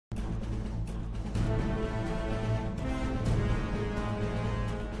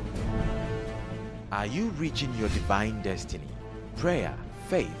Are you reaching your divine destiny? Prayer,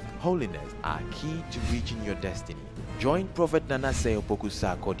 faith, holiness are key to reaching your destiny. Join Prophet Nanase Opoku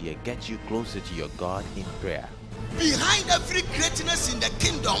Sarkodie get you closer to your God in prayer. Behind every greatness in the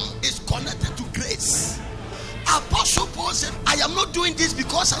kingdom is connected to grace. Apostle Paul said, I am not doing this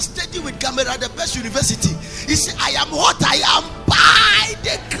because I studied with Gamera, the best university. He said, I am what I am by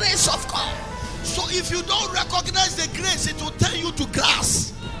the grace of God. So if you don't recognize the grace, it will turn you to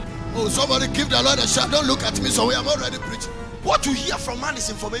grass. Oh, somebody give the Lord a shout. Don't look at me, so we have already preached. What you hear from man is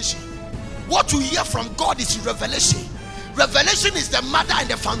information. What you hear from God is revelation. Revelation is the mother and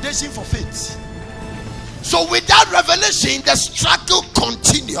the foundation for faith. So without revelation, the struggle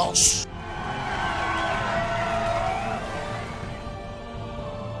continues.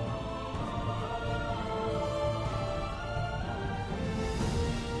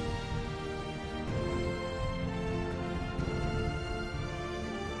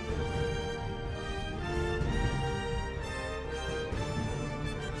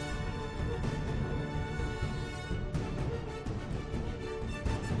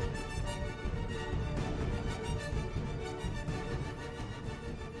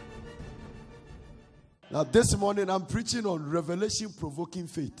 Now this morning I'm preaching on revelation provoking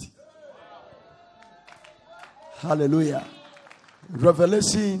faith. Hallelujah.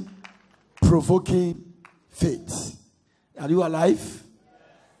 Revelation provoking faith. Are you alive?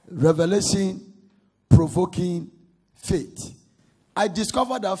 Revelation provoking faith. I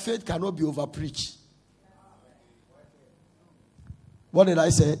discovered that faith cannot be overpreached. What did I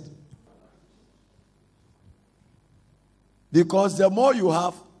say? Because the more you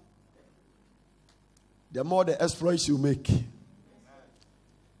have, the more the exploits you make.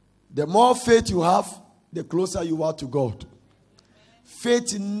 The more faith you have, the closer you are to God.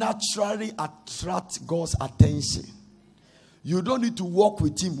 Faith naturally attracts God's attention. You don't need to walk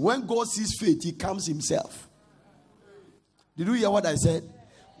with him. When God sees faith, he comes himself. Did you hear what I said?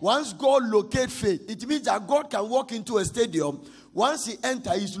 Once God locates faith, it means that God can walk into a stadium. Once he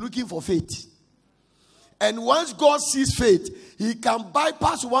enters, he's looking for faith. And once God sees faith, he can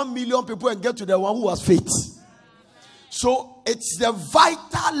bypass 1 million people and get to the one who has faith. So it's the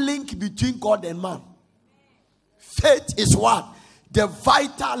vital link between God and man. Faith is one. The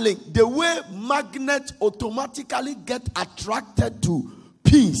vital link. The way magnets automatically get attracted to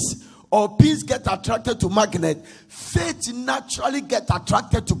pins, or pins get attracted to magnet, faith naturally get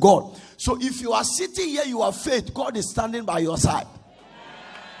attracted to God. So if you are sitting here, you have faith, God is standing by your side.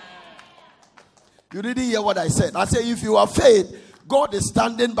 You didn't hear what I said. I said, if you have faith, God is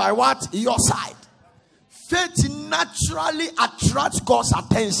standing by what? Your side. Faith naturally attracts God's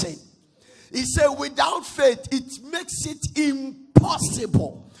attention. He said, without faith, it makes it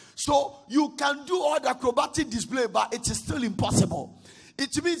impossible. So you can do all the acrobatic display, but it is still impossible.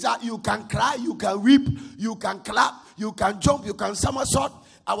 It means that you can cry, you can weep, you can clap, you can jump, you can somersault.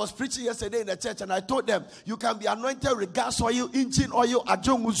 I was preaching yesterday in the church and I told them, you can be anointed with gas oil, engine oil,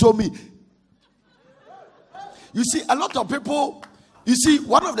 ajonguzomi. You see, a lot of people, you see,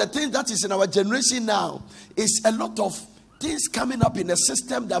 one of the things that is in our generation now is a lot of things coming up in the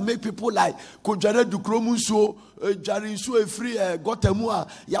system that make people like Konjare Dukromunso, Jarinso, Free, Gotemua,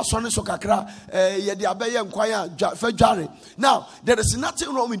 Yasone Sokakra, Yedi Abeye Nkwaya, Fejare. Now, there is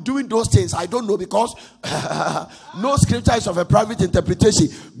nothing wrong with doing those things. I don't know, because no scripture is of a private interpretation.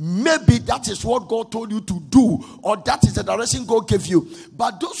 Maybe that is what God told you to do, or that is the direction God gave you.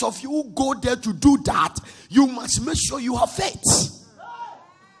 But those of you who go there to do that, you must make sure you have faith.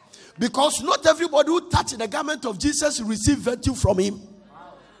 Because not everybody who touched the garment of Jesus received virtue from him.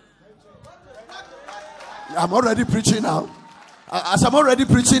 I'm already preaching now. As I'm already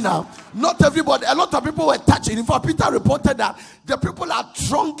preaching now, not everybody, a lot of people were touching. In fact, Peter reported that the people are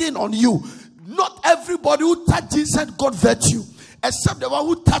thronging on you. Not everybody who touched Jesus got virtue, except the one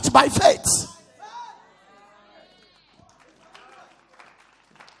who touched by faith.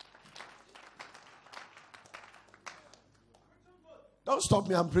 Don't stop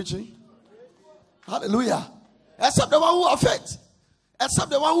me, I'm preaching. Hallelujah. Except the one who has faith. Except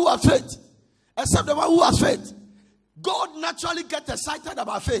the one who has faith. Except the one who has faith. God naturally gets excited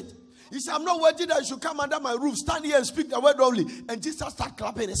about faith. He said, I'm not worthy that you should come under my roof, stand here and speak the word only. And Jesus started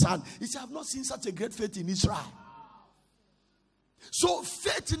clapping his hand. He said, I've not seen such a great faith in Israel. So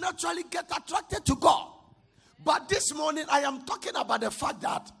faith naturally gets attracted to God. But this morning I am talking about the fact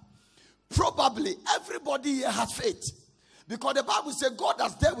that probably everybody here has faith. Because the Bible says God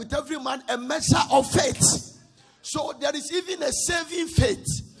has dealt with every man a measure of faith. So there is even a saving faith.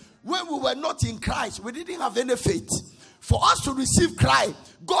 When we were not in Christ, we didn't have any faith. For us to receive Christ,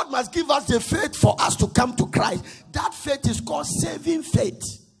 God must give us the faith for us to come to Christ. That faith is called saving faith.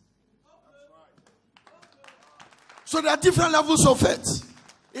 So there are different levels of faith.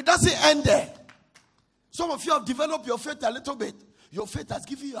 It doesn't end there. Some of you have developed your faith a little bit. Your faith has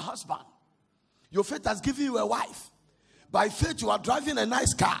given you a husband. Your faith has given you a wife. By faith, you are driving a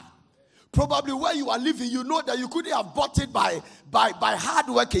nice car. Probably where you are living, you know that you couldn't have bought it by hard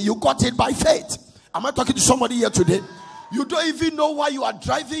working. You got it by faith. Am I talking to somebody here today? You don't even know why you are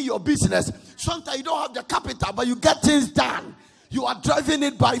driving your business. Sometimes you don't have the capital, but you get things done. You are driving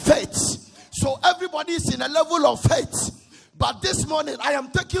it by faith. So everybody is in a level of faith. But this morning, I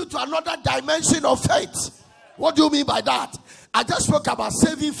am taking you to another dimension of faith. What do you mean by that? I just spoke about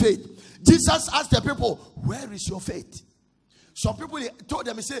saving faith. Jesus asked the people, where is your faith? Some people, he told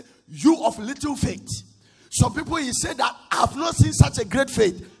them, he said, you of little faith. Some people, he said that I have not seen such a great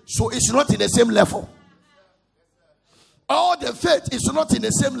faith. So it's not in the same level. All the faith is not in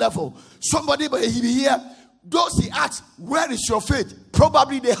the same level. Somebody may be here. Those he asks, where is your faith?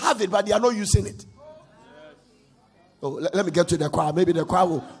 Probably they have it, but they are not using it. Oh, let me get to the choir. Maybe the choir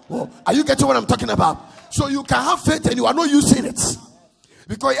will. Oh, are you getting what I'm talking about? So you can have faith and you are not using it.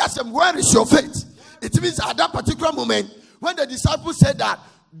 Because he asked them, where is your faith? It means at that particular moment, when the disciples said that,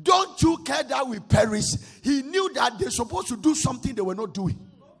 don't you care that we perish? He knew that they're supposed to do something they were not doing.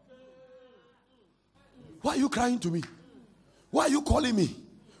 Why are you crying to me? Why are you calling me?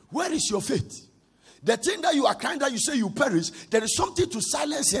 Where is your faith? The thing that you are crying that you say you perish, there is something to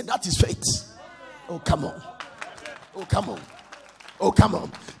silence here. That is faith. Oh, come on. Oh, come on. Oh, come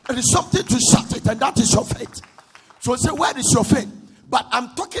on. There is something to shut it, and that is your faith. So say, where is your faith? But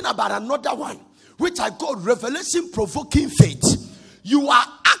I'm talking about another one, which I call revelation provoking faith. You are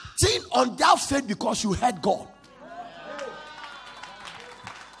acting on that faith because you heard God.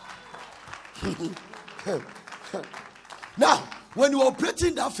 Now, when you operate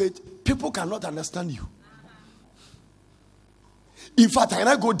in that faith, people cannot understand you. In fact,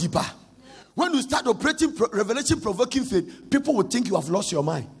 I go deeper. When you start operating revelation provoking faith, people will think you have lost your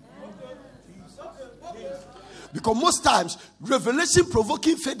mind. Because most times, revelation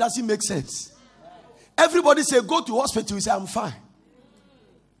provoking faith doesn't make sense. Everybody say, go to hospital. You say, I'm fine.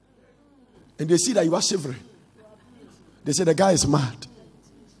 And they see that you are shivering. They say, the guy is mad.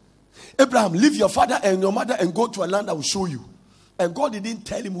 Abraham, leave your father and your mother and go to a land I will show you. And God didn't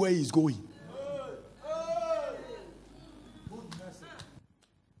tell him where he's going.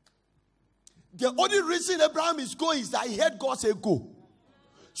 The only reason Abraham is going is that he heard God say go.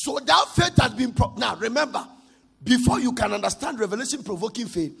 So that faith has been... Now remember, before you can understand revelation provoking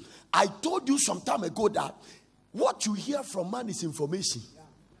faith, I told you some time ago that what you hear from man is information.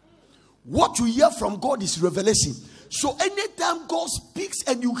 What you hear from God is revelation. So anytime God speaks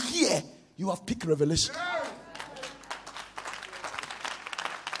and you hear, you have picked revelation.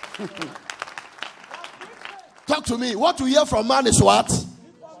 Talk to me. What you hear from man is what?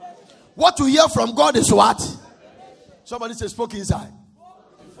 What you hear from God is what? Somebody says, spoke inside.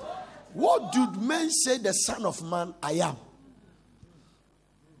 What did men say the Son of Man I am?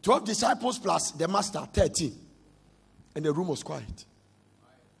 12 disciples plus the master, 13. And the room was quiet.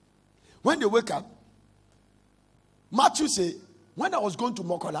 When they wake up, Matthew said, when I was going to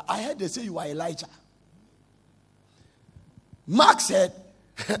Mokola, I heard they say you are Elijah. Mark said,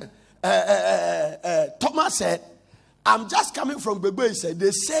 Thomas said, I'm just coming from Bebe. He said, they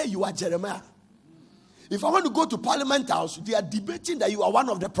say you are Jeremiah. If I want to go to Parliament House, they are debating that you are one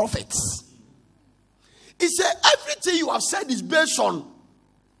of the prophets. He said, everything you have said is based on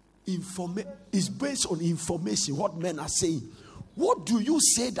information, what men are saying. What do you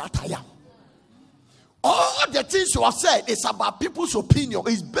say that I am? All the things you have said is about people's opinion.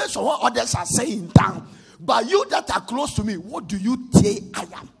 It's based on what others are saying in town. But you that are close to me, what do you say I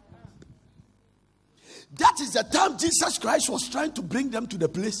am? That is the time Jesus Christ was trying to bring them to the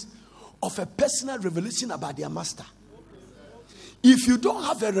place of a personal revelation about their master. If you don't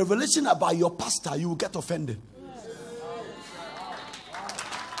have a revelation about your pastor, you will get offended.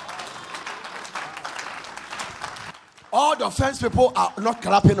 All the offense people are not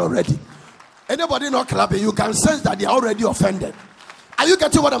clapping already. Anybody not clapping, you can sense that they are already offended. Are you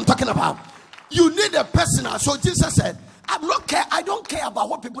getting what I'm talking about? You need a personal. So Jesus said, I don't care about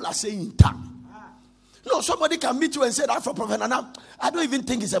what people are saying in town. No, somebody can meet you and say that for Prophet Nana, I don't even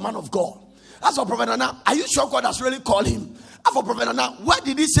think he's a man of God. As for Prophet Nana, are you sure God has really called him? As for Prophet Nana, where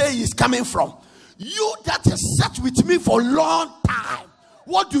did he say he's coming from? You that has sat with me for a long time,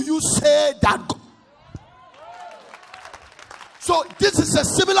 what do you say that God? So this is a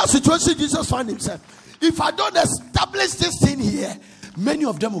similar situation Jesus found himself. If I don't establish this thing here, many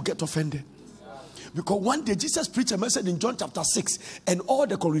of them will get offended. Because one day Jesus preached a message in John chapter 6 and all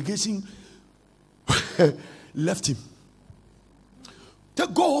the congregation left him.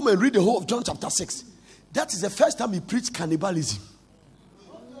 Go home and read the whole of John chapter 6. That is the first time he preached cannibalism.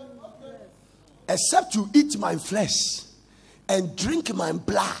 Except you eat my flesh and drink my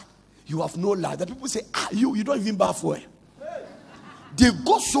blood, you have no life. The people say, you don't even bath well. They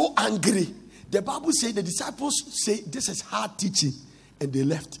got so angry. The Bible says the disciples say this is hard teaching, and they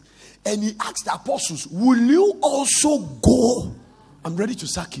left. And he asked the apostles, will you also go? I'm ready to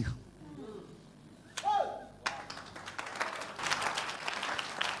sack you.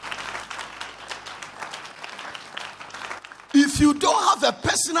 If you don't have a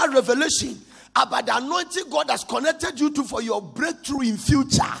personal revelation about the anointing God has connected you to for your breakthrough in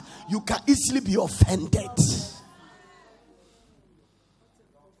future, you can easily be offended.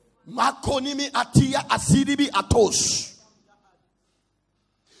 Makonimi atia asiribi atos.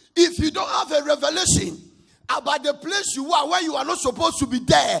 If you don't have a revelation about the place you are where you are not supposed to be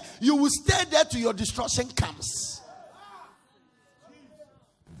there, you will stay there till your destruction comes.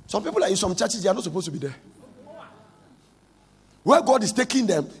 Some people are in some churches, they are not supposed to be there. Where God is taking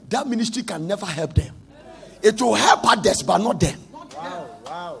them, that ministry can never help them. It will help others, but not them.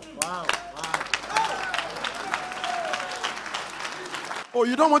 Wow. Oh,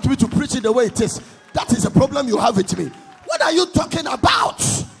 you don't want me to preach it the way it is. That is a problem you have with me. What are you talking about?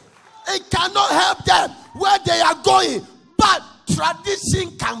 It cannot help them where they are going. But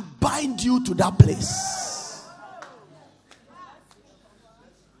tradition can bind you to that place.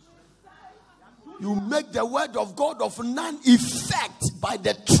 You make the word of God of none effect by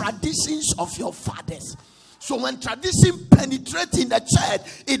the traditions of your fathers. So when tradition penetrates in the church,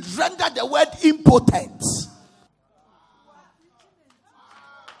 it renders the word impotent.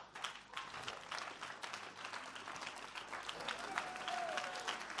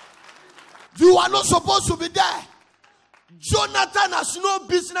 You are not supposed to be there. Jonathan has no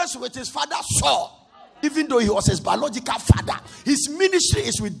business with his father Saul, even though he was his biological father. His ministry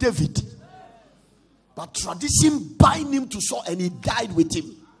is with David. But tradition bind him to Saul, and he died with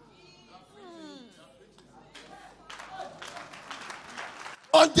him.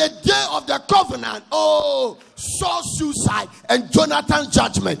 On the day of the covenant, Saul's suicide and Jonathan's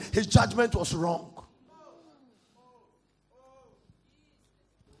judgment. His judgment was wrong.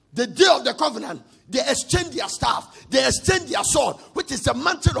 The day of the covenant, they exchanged their staff, they exchanged their sword, which is the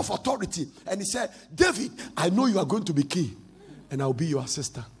mantle of authority. And he said, David, I know you are going to be king, and I'll be your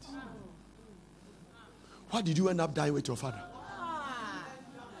assistant. Why did you end up dying with your father?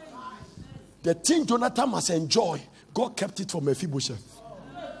 The thing Jonathan must enjoy, God kept it for Mephibosheth.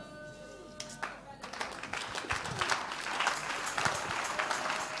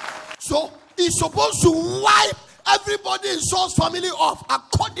 So he's supposed to wipe everybody in Saul's family off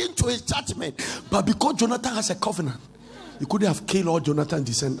according to his judgment. But because Jonathan has a covenant, he couldn't have killed all Jonathan's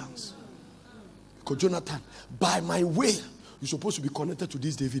descendants. Because Jonathan, by my will, you're supposed to be connected to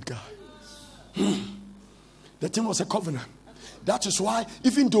this David guy. The thing was a covenant. That is why,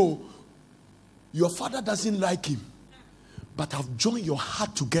 even though your father doesn't like him, but have joined your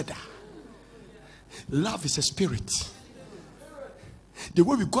heart together. Love is a spirit. The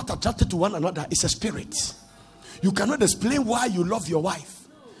way we got attracted to one another is a spirit. You cannot explain why you love your wife.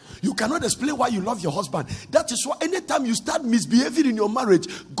 You cannot explain why you love your husband. That is why anytime you start misbehaving in your marriage,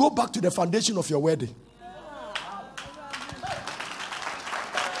 go back to the foundation of your wedding.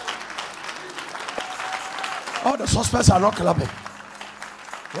 All the suspects are not clapping.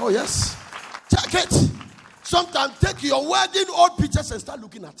 Oh yes. Check it. Sometimes take your wedding old pictures and start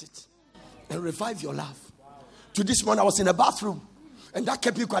looking at it. And revive your love. To this morning I was in a bathroom. And that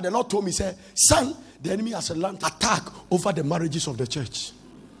kept me quiet. The Lord told me, say, son, the enemy has a land attack over the marriages of the church.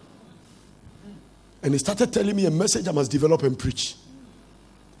 And he started telling me a message I must develop and preach.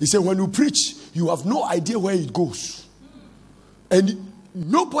 He said, when you preach, you have no idea where it goes. And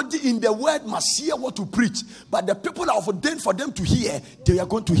nobody in the world must hear what you preach. But the people that have ordained for them to hear, they are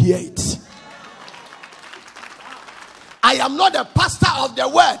going to hear it. I am not the pastor of the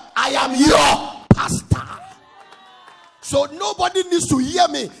word. I am your pastor. So nobody needs to hear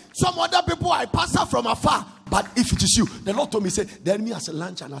me. Some other people I pastor from afar. But if it is you, the Lord told me, say, the enemy has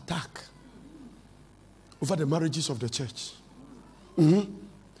launched an attack over the marriages of the church. And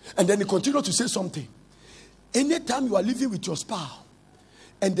then he continued to say something. Anytime you are living with your spouse,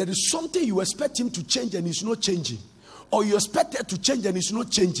 and there is something you expect him to change and he's not changing, or you expect her to change and he's not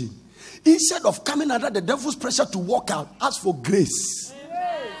changing, instead of coming under the devil's pressure to walk out, ask for grace.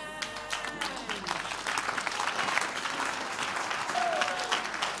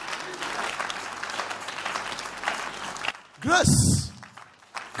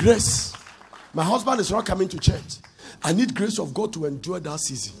 Grace. My husband is not coming to church. I need grace of God to endure that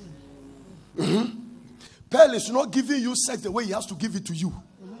season. Paul is not giving you sex the way he has to give it to you.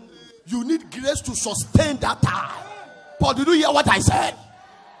 You need grace to sustain that time. But did you hear what I said?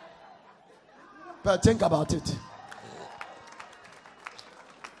 But think about it.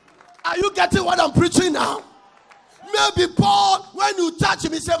 Are you getting what I'm preaching now? Maybe Paul, when you touch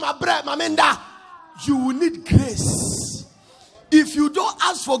him, he said, my bread, my menda. You will need grace. If you don't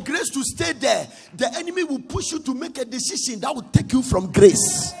ask for grace to stay there, the enemy will push you to make a decision that will take you from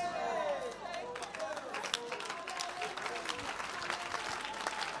grace.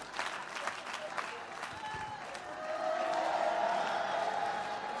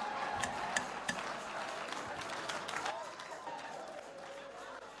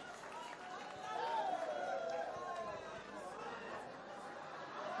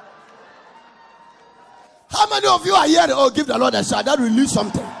 How many of you are here? Oh, give the Lord a shout. That release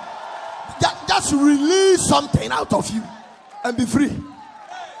something. Just release something out of you and be free.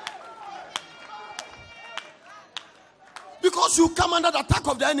 Because you come under the attack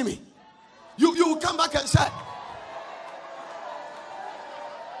of the enemy. You will come back and say,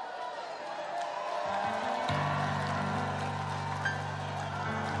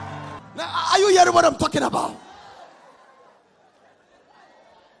 now, are you hearing what I'm talking about?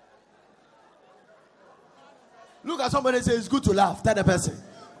 Look at somebody and say, it's good to laugh. Tell the person.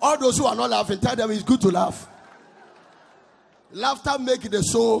 All those who are not laughing, tell them it's good to laugh. Laughter makes the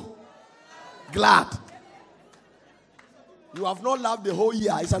soul glad. You have not laughed the whole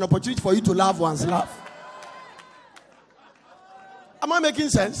year. It's an opportunity for you to laugh once. Laugh. Am I making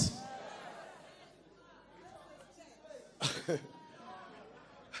sense?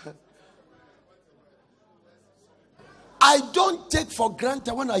 I don't take for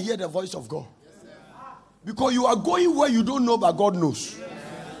granted when I hear the voice of God. Because you are going where you don't know, but God knows.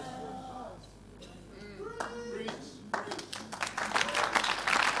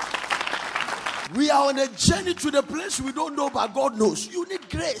 We are on a journey to the place we don't know, but God knows. You need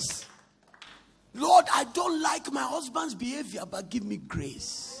grace. Lord, I don't like my husband's behavior, but give me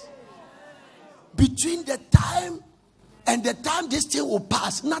grace. Between the time and the time this thing will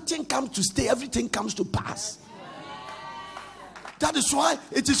pass, nothing comes to stay, everything comes to pass. That is why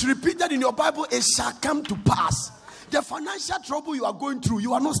it is repeated in your Bible, it shall come to pass. The financial trouble you are going through,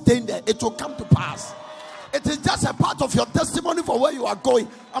 you are not staying there. It will come to pass. It is just a part of your testimony for where you are going.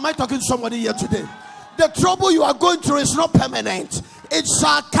 Am I talking to somebody here today? The trouble you are going through is not permanent. It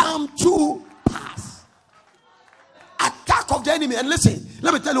shall come to pass. Attack of the enemy. And listen,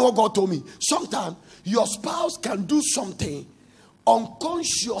 let me tell you what God told me. Sometimes your spouse can do something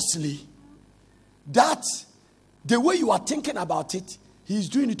unconsciously that the way you are thinking about it, he is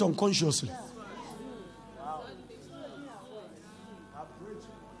doing it unconsciously.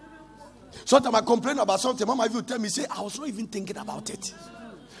 Sometimes I complain about something. Mama, if you tell me, say, I was not even thinking about it.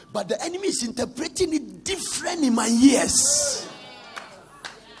 But the enemy is interpreting it different in my ears.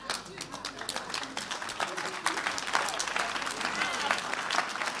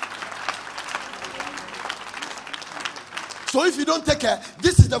 So if you don't take care,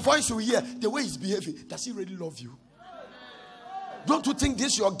 this is the voice you hear, the way he's behaving. Does he really love you? Don't you think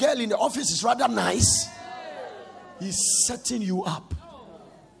this your girl in the office is rather nice? He's setting you up.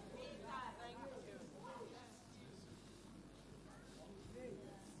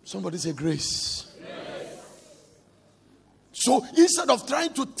 Somebody say grace. So instead of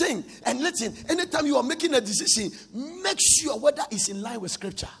trying to think, and listen, anytime you are making a decision, make sure whether it's in line with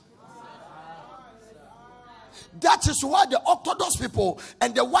scripture. That is why the Orthodox people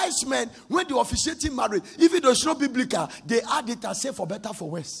and the wise men, when they officiating marriage, even though it's not biblical, they add it and say for better, for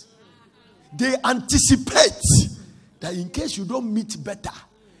worse. They anticipate that in case you don't meet better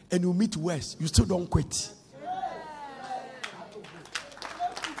and you meet worse, you still don't quit.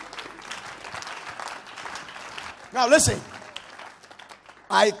 Now listen,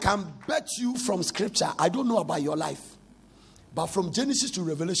 I can bet you from scripture, I don't know about your life, but from Genesis to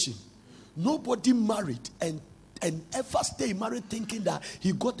Revelation, nobody married and ever stay married thinking that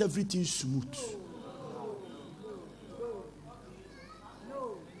he got everything smooth.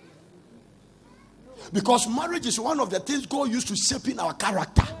 Because marriage is one of the things God used to shape in our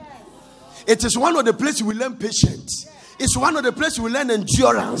character. It is one of the places we learn patience. It's one of the places we learn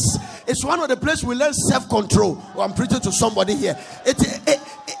endurance. It's one of the places we learn self-control. Oh, I'm preaching to somebody here.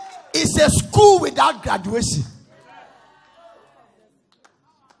 It's a school without graduation.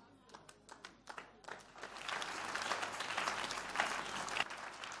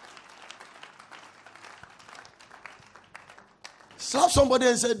 Slap somebody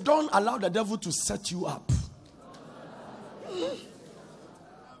and say, don't allow the devil to set you up.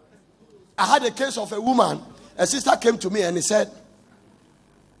 I had a case of a woman. A sister came to me and he said,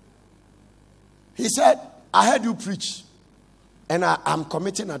 I heard you preach. and I'm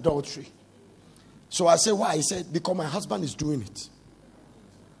committing adultery. So I say, why? He said, because my husband is doing it.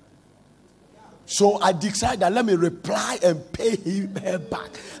 So I decided that let me reply and pay her back.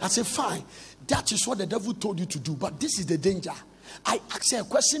 I said, fine. That is what the devil told you to do. But this is the danger. I asked her a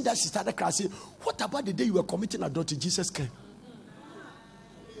question that she started crying. I said, what about the day you were committing adultery? Jesus came.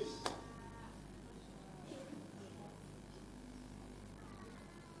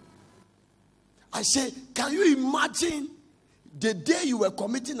 I said, can you imagine the day you were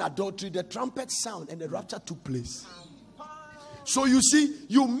committing adultery, the trumpet sound and the rapture took place? So you see,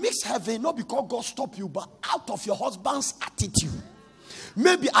 you miss heaven not because God stopped you, but out of your husband's attitude.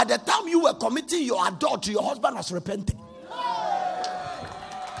 Maybe at the time you were committing your adultery, your husband has repented.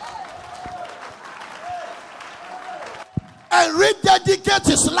 And rededicate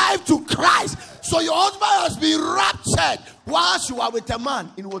his life to Christ. So your husband has been raptured whilst you are with a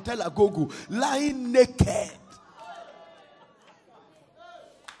man in Hotel Agogo, lying naked.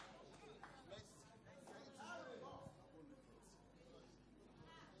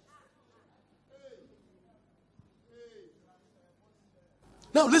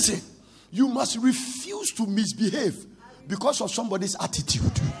 Now listen, you must refuse to misbehave because of somebody's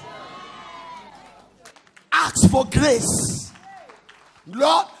attitude. Ask for grace.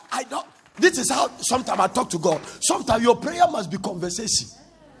 Lord, I don't. This is how sometimes I talk to God. Sometimes your prayer must be conversation.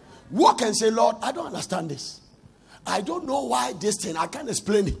 Walk and say, Lord, I don't understand this. I don't know why this thing, I can't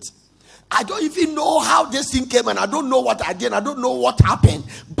explain it. I don't even know how this thing came and I don't know what I did. I don't know what happened.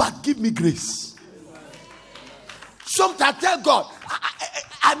 But give me grace. Sometimes tell God,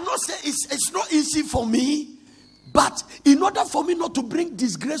 I'm not saying it's not easy for me, but in order for me not to bring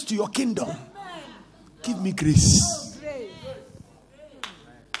disgrace to your kingdom, give me grace.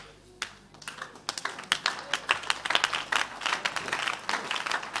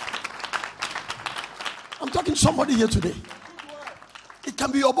 I'm talking to somebody here today. It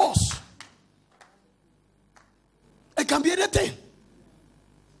can be your boss. It can be anything.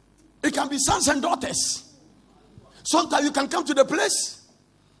 It can be sons and daughters. Sometimes you can come to the place,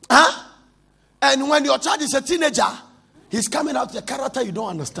 and when your child is a teenager, he's coming out with a character you don't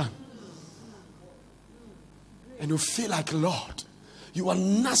understand. And you feel like, Lord, you are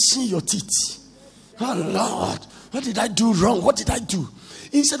gnashing your teeth. Oh, Lord, what did I do wrong? What did I do?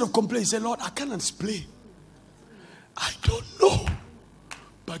 Instead of complaining, say, Lord, I can't explain. I don't know.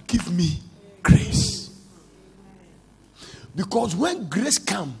 But give me grace. Because when grace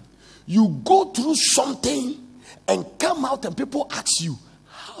comes, you go through something and come out and people ask you,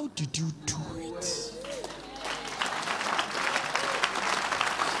 how did you do it?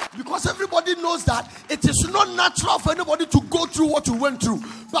 Because everybody knows that it is not natural for anybody to go through what you went through.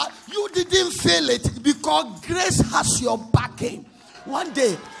 But you didn't feel it because grace has your backing. One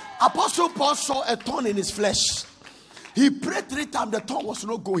day, Apostle Paul saw a thorn in his flesh. He prayed 3 times, the thorn was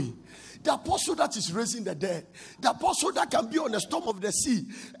not going. The apostle that is raising the dead, the apostle that can be on the storm of the sea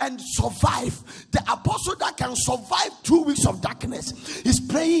and survive, the apostle that can survive 2 weeks of darkness is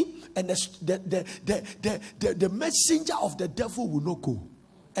praying, and the messenger of the devil will not go.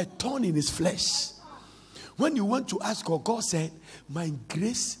 A thorn in his flesh. When you went to ask God, God said, my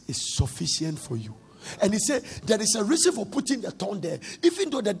grace is sufficient for you. And he said, there is a reason for putting the thorn there.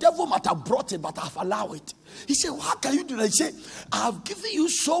 Even though the devil might have brought it, but I have allowed it. He said, how can you do that? He said, I have given you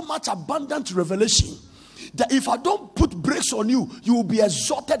so much abundant revelation that if I don't put brakes on you, you will be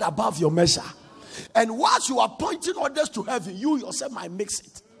exalted above your measure. And whilst you are pointing others to heaven, you yourself might mix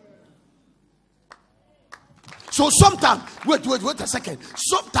it. So sometimes, wait a second.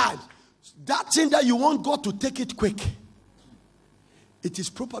 Sometimes, that thing that you want God to take it quick, it is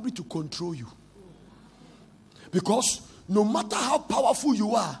probably to control you. Because no matter how powerful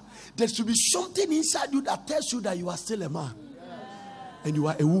you are, there should be something inside you that tells you that you are still a man and you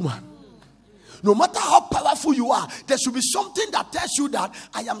are a woman. No matter how powerful you are, there should be something that tells you that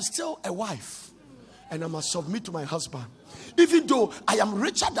I am still a wife and I must submit to my husband. Even though I am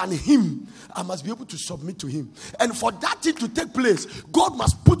richer than him, I must be able to submit to him. And for that thing to take place, God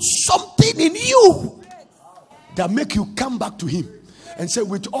must put something in you that make you come back to him and say,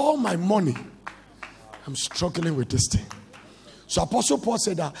 with all my money, I'm struggling with this thing. So Apostle Paul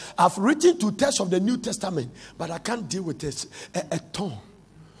said that I've written 2 texts of the New Testament, but I can't deal with this. A tongue.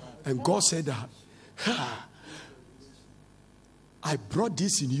 And God said that I brought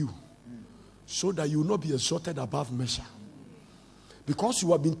this in you so that you will not be exalted above measure. Because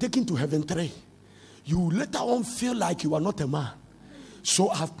you have been taken to heaven 3, you later on feel like you are not a man. So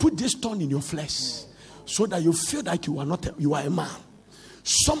I've put this thorn in your flesh so that you feel like you are a man.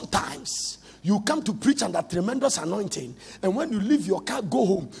 Sometimes you come to preach under tremendous anointing, and when you leave your car, go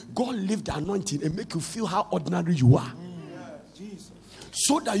home, God leave the anointing and make you feel how ordinary you are.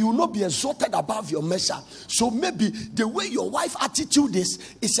 So that you will not be exalted above your measure. So maybe the way your wife attitude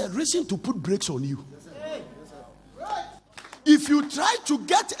is a reason to put brakes on you. If you try to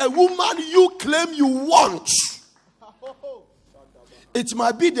get a woman you claim you want, it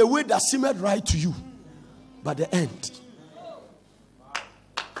might be the way that seemed right to you, but the end.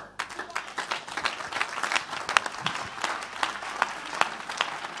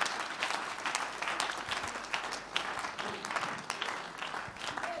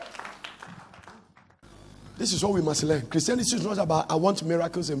 This is what we must learn. Christianity is not about I want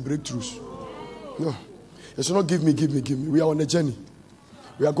miracles and breakthroughs. No. It's not give me. We are on a journey.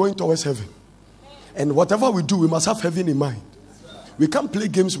 We are going towards heaven. And whatever we do, we must have heaven in mind. We can't play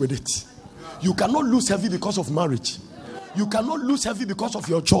games with it. You cannot lose heaven because of marriage. You cannot lose heaven because of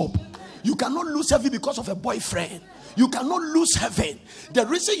your job. You cannot lose heaven because of a boyfriend. You cannot lose heaven. The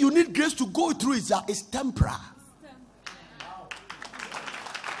reason you need grace to go through is that it's temporal.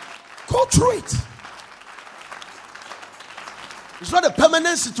 Go through it. It's not a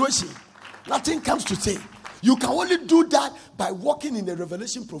permanent situation. Nothing comes to stay. You can only do that by walking in a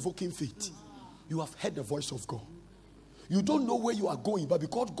revelation-provoking faith. You have heard the voice of God. You don't know where you are going, but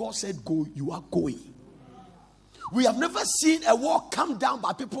because God said go, you are going. We have never seen a wall come down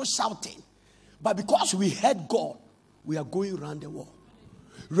by people shouting. But because we heard God, we are going around the wall.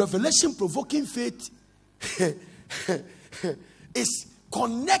 Revelation-provoking faith is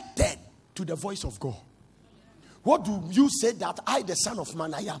connected to the voice of God. What do you say that I, the Son of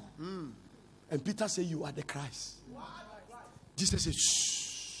Man, I am? And Peter said, you are the Christ. Jesus said,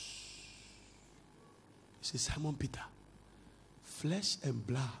 shh. He said, Simon Peter, flesh and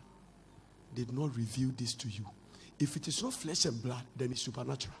blood did not reveal this to you. If it is not flesh and blood, then it's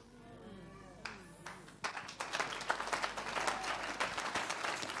supernatural.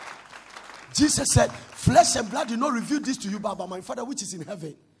 Jesus said, flesh and blood did not reveal this to you, but by my Father which is in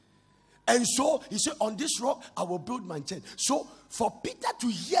heaven. And so he said, on this rock I will build my church. So for Peter to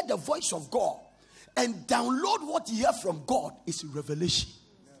hear the voice of God and download what he heard from God is revelation.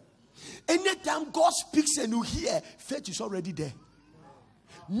 Anytime God speaks and you hear, faith is already there.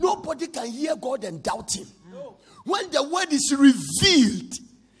 Nobody can hear God and doubt him. When the word is revealed,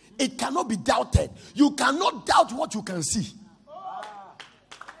 it cannot be doubted. You cannot doubt what you can see.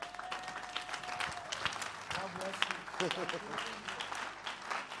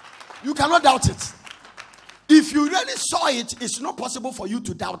 You cannot doubt it. If you really saw it, it's not possible for you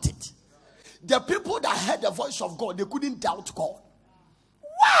to doubt it. The people that heard the voice of God, they couldn't doubt God.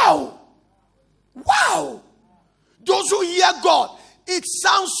 Wow! Wow! Those who hear God, it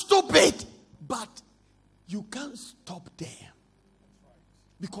sounds stupid, but you can't stop there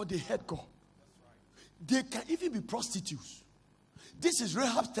because they heard God. They can even be prostitutes. This is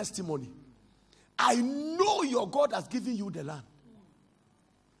Rahab's testimony. I know your God has given you the land.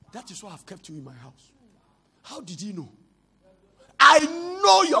 That is why I've kept you in my house. How did he know? I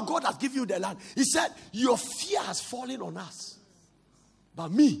know your God has given you the land. He said, your fear has fallen on us.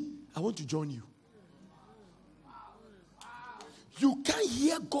 But me, I want to join you. You can't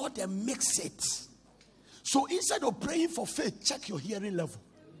hear God and mix it. So instead of praying for faith, check your hearing level.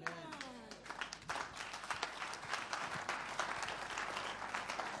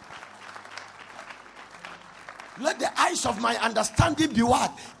 Let the eyes of my understanding be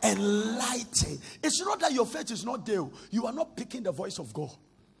what? Enlightened. It's not that your faith is not there. You are not picking the voice of God.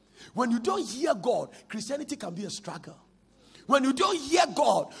 When you don't hear God, Christianity can be a struggle. When you don't hear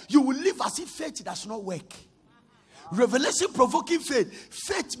God, you will live as if faith does not work. Revelation provoking faith.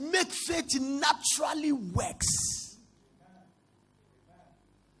 Faith makes faith naturally works.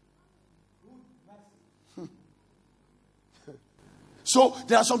 So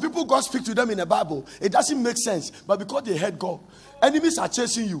there are some people God speaks to them in the Bible. It doesn't make sense. But because they heard God, enemies are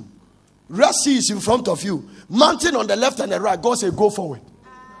chasing you. Red Sea is in front of you. Mountain on the left and the right. God said, go forward.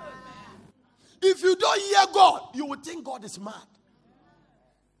 If you don't hear God, you will think God is mad.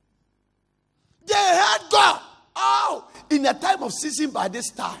 They heard God. Oh, in a time of season by this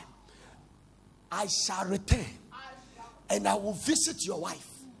time, I shall return and I will visit your wife.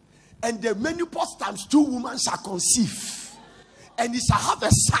 And the menopause times 2 women shall conceive. And he shall have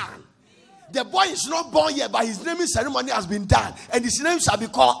a son. The boy is not born yet, but his naming ceremony has been done. And his name shall be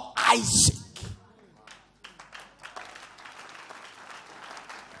called Isaac.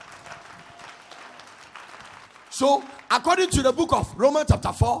 So, according to the book of Romans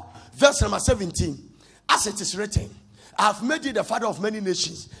chapter 4, verse number 17, as it is written, I have made you the father of many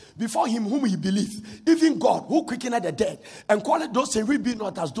nations. Before him whom he believed, even God who quickened the dead and called those things which be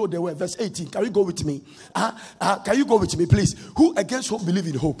not as though they were. Verse 18. Can you go with me? Can you go with me, please? Who against hope believe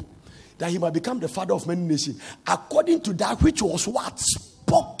in hope? that he might become the father of many nations, according to that which was what?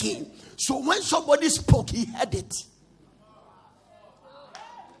 Spoken. So when somebody spoke, he heard it.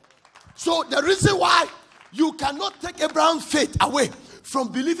 So the reason why you cannot take Abraham's faith away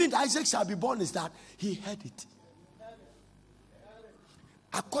from believing that Isaac shall be born is that he heard it.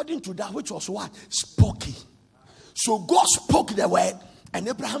 According to that which was what? Spoken. So God spoke the word and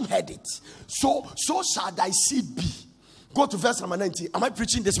Abraham heard it. So shall thy seed be. Go to verse number 19. Am I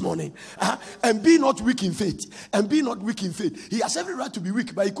preaching this morning? And be not weak in faith. And be not weak in faith. He has every right to be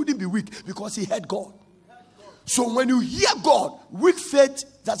weak, but he couldn't be weak because he heard God. So when you hear God, weak faith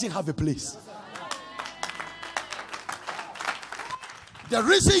doesn't have a place. The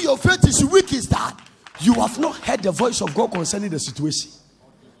reason your faith is weak is that you have not heard the voice of God concerning the situation.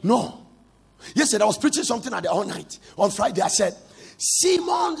 No. Yesterday I was preaching something at the all night. On Friday I said,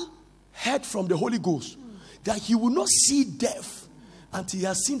 Simon heard from the Holy Ghost that he will not see death until he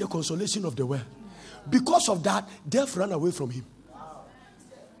has seen the consolation of the world. Because of that, death ran away from him.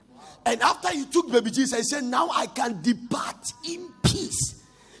 And after he took baby Jesus, he said, now I can depart in peace.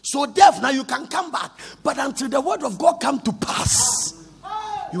 So death, now you can come back. But until the word of God come to pass,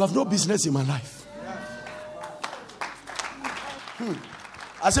 you have no business in my life.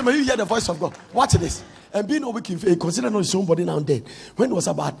 I said, may you hear the voice of God. Watch this. And being not weak in faith, consider not his own body now dead. When he was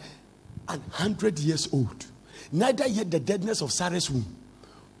about 100 years old, neither yet the deadness of Sarah's womb.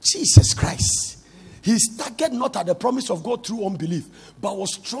 Jesus Christ. He staggered not at the promise of God through unbelief, but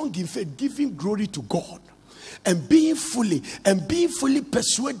was strong in faith, giving glory to God, and being fully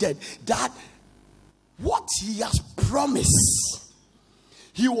persuaded that what he has promised,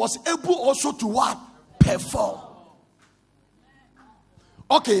 he was able also to what? Perform.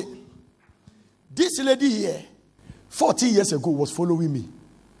 Okay, this lady here 14 years ago was following me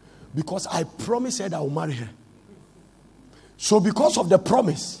because I promised her that I will marry her. So because of the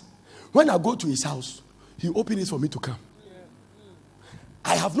promise, when I go to his house, he opened it for me to come.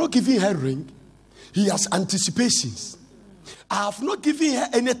 I have not given her ring. He has anticipations. I have not given her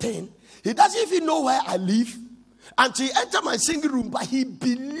anything. He doesn't even know where I live. Until he entered my single room, but he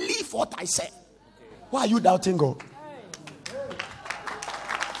believed what I said. Why are you doubting God?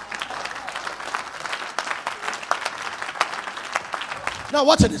 Now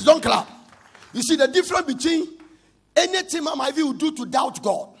watch this. Don't clap. You see the difference between anything Mama Ivy will do to doubt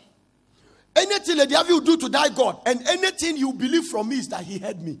God, anything Lady Ivy will do to doubt God, and anything you believe from me is that he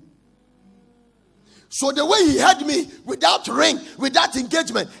heard me. So the way he heard me, without ring, without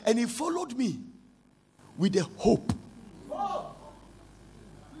engagement, and he followed me with the hope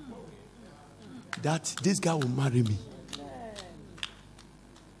that this guy will marry me.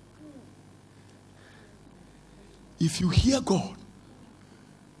 If you hear God,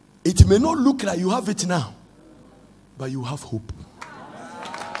 it may not look like you have it now, but you have hope.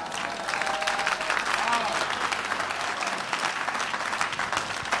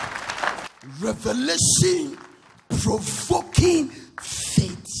 Revelation provoking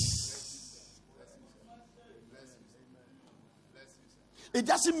faith. It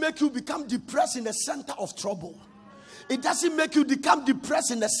doesn't make you become depressed in the center of trouble. It doesn't make you become depressed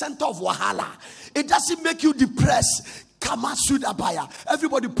in the center of wahala. It doesn't make you depressed. Kamasudabaya.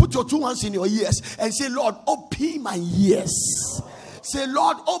 Everybody put your two hands in your ears and say, Lord, open my ears. Say,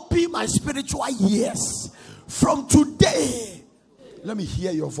 Lord, open my spiritual ears. From today, let me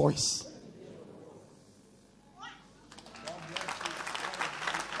hear your voice.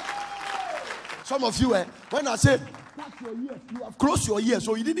 Some of you, when I say, touch your ears, you have closed your ears,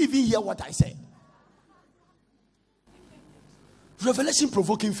 so you didn't even hear what I said. Revelation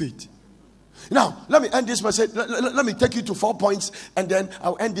provoking faith. Now, let me end this message. Let me take you to 4 points and then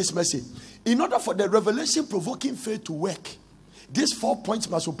I'll end this message. In order for the revelation provoking faith to work, these 4 points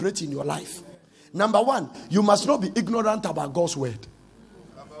must operate in your life. Number one, you must not be ignorant about God's word.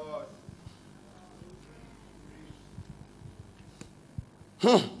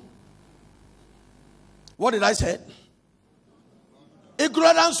 What did I say?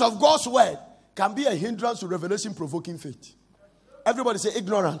 Ignorance of God's word can be a hindrance to revelation provoking faith. Everybody say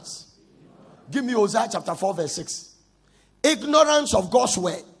ignorance. Give me Hosea chapter 4 verse 6. Ignorance of God's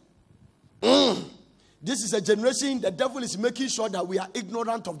word. This is a generation the devil is making sure that we are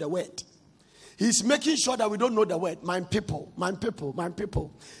ignorant of the word. He's making sure that we don't know the word. My people, my people, my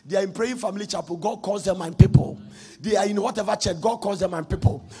people. They are in Praying Family Chapel. God calls them my people. They are in whatever church. God calls them my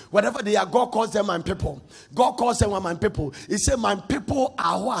people. Whatever they are, God calls them my people. God calls them my people. He said, my people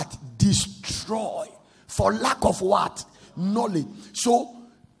are what? Destroy. For lack of what? Knowledge. So,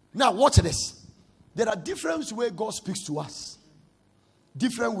 now watch this. There are different ways God speaks to us.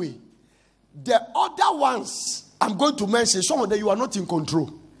 Different way. The other ones I'm going to mention, some of them you are not in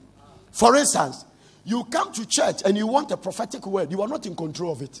control. For instance, you come to church and you want a prophetic word. You are not in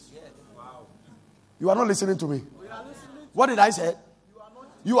control of it. You are not listening to me. What did I say?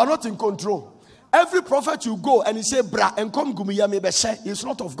 You are not in control. Every prophet you go and he say, bra, and come gumiya me beshe, it's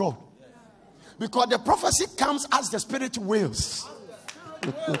not of God. Because the prophecy comes as the Spirit wills.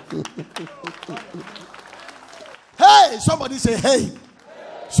 Hey, somebody say, hey.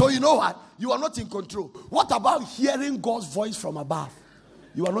 So you know what? You are not in control. What about hearing God's voice from above?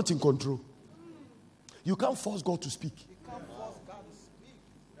 You are not in control. You can't force God to speak.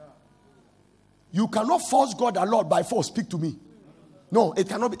 You cannot force God, the Lord, by force, speak to me. No, it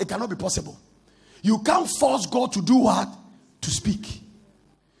cannot be possible. You can't force God to do what? To speak.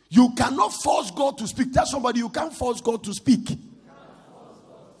 You cannot force God to speak. Tell somebody, you can't force God to speak.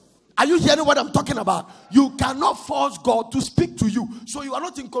 Are you hearing what I'm talking about? You cannot force God to speak to you. So you are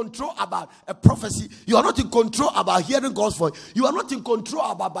not in control about a prophecy. You are not in control about hearing God's voice. You are not in control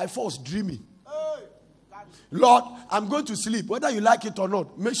about by force dreaming. Lord, I'm going to sleep. Whether you like it or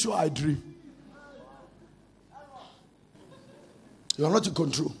not, make sure I dream. You are not in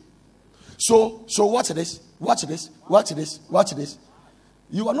control. So watch this. Watch this. Watch this. Watch this.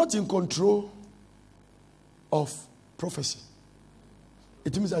 You are not in control of prophecy.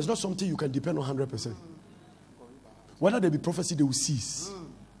 It means there's not something you can depend on 100%. Whether there be prophecy, they will cease.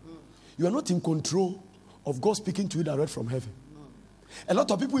 You are not in control of God speaking to you direct from heaven. A lot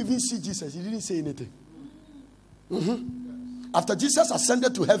of people even see Jesus. He didn't say anything. After Jesus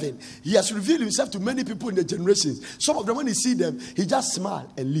ascended to heaven, he has revealed himself to many people in the generations. Some of them, when he see them, he just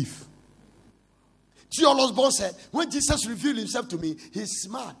smile and leave. Theodore Osborne said, when Jesus revealed himself to me, he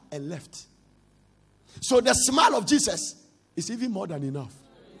smiled and left. So the smile of Jesus is even more than enough.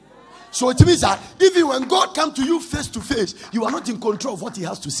 So it means that even when God comes to you face to face, you are not in control of what he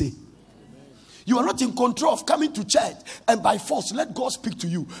has to say. You are not in control of coming to church and by force let God speak to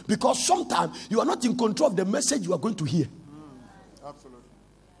you, because sometimes you are not in control of the message you are going to hear. Absolutely.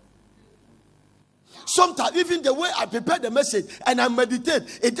 Sometimes even the way I prepare the message and I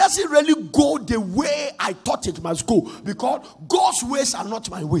meditate, it doesn't really go the way I thought it must go, because God's ways are not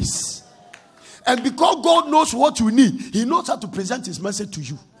my ways. And because God knows what you need, he knows how to present his message to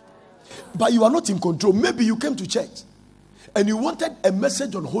you. But you are not in control. Maybe you came to church and you wanted a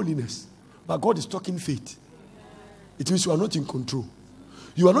message on holiness, but God is talking faith. It means you are not in control.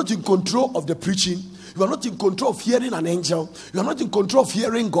 You are not in control of the preaching. You are not in control of hearing an angel. You are not in control of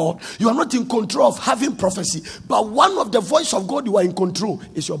hearing God. You are not in control of having prophecy. But one of the voice of God you are in control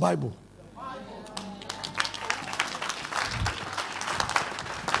is your Bible.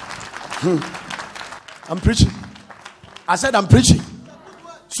 I'm preaching. I said I'm preaching.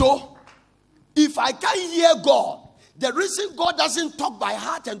 So, if I can't hear God, the reason God doesn't talk by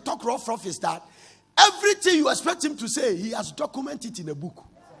heart and talk rough is that everything you expect him to say, he has documented in a book.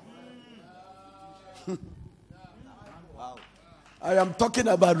 I am talking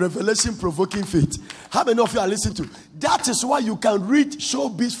about revelation provoking faith. How many of you are listening to? That is why you can read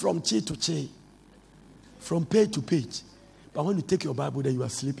showbiz from chair to chair, from page to page. But when you take your Bible, then you are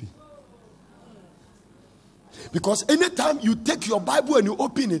sleeping. Because anytime you take your Bible and you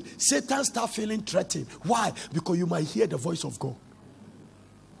open it, Satan starts feeling threatened. Why? Because you might hear the voice of God.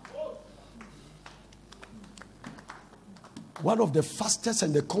 One of the fastest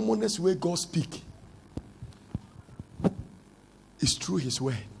and the commonest way God speaks is through his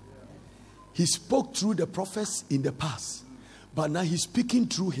word. He spoke through the prophets in the past, but now he's speaking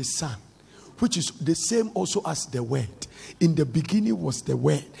through his son, which is the same also as the word. In the beginning was the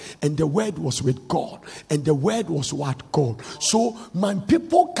word, and the word was with God, and the word was what? God. So my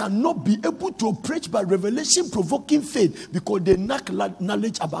people cannot be able to operate by revelation provoking faith because they lack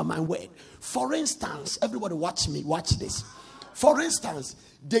knowledge about my word. For instance, everybody watch me, watch this. For instance,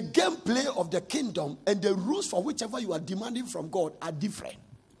 the gameplay of the kingdom and the rules for whichever you are demanding from God are different.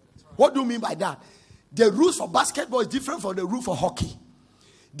 What do you mean by that? The rules for basketball is different from the rule for hockey.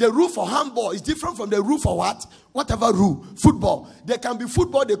 The rule for handball is different from the rule for what? Whatever rule. Football. There can be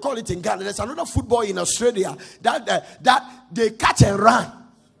football, they call it in Ghana. There's another football in Australia that they catch and run.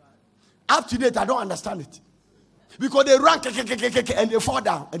 Up to date, I don't understand it. Because they run and they fall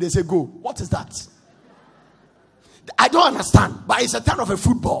down and they say go. What is that? I don't understand, but it's a turn of a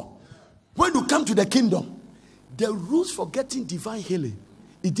football. When you come to the kingdom, the rules for getting divine healing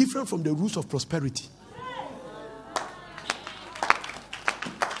is different from the rules of prosperity.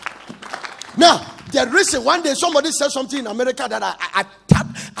 Now, the reason one day somebody said something in America that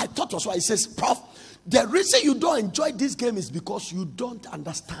I thought was why. He says, Prof, the reason you don't enjoy this game is because you don't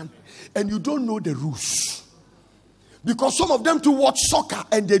understand and you don't know the rules. Because some of them to watch soccer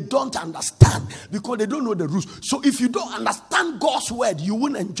and they don't understand because they don't know the rules. So if you don't understand God's word, you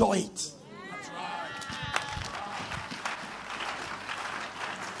won't enjoy it.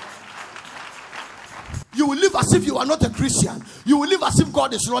 You will live as if you are not a Christian. You will live as if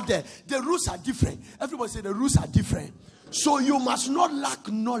God is not there. The rules are different. Everybody say the rules are different. So you must not lack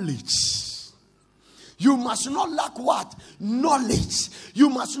knowledge. You must not lack what? Knowledge. You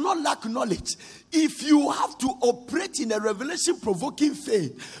must not lack knowledge. If you have to operate in a revelation-provoking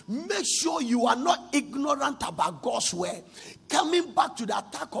faith, make sure you are not ignorant about God's word. Coming back to the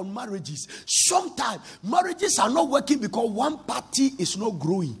attack on marriages, sometimes marriages are not working because one party is not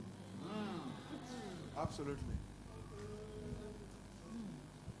growing. Absolutely.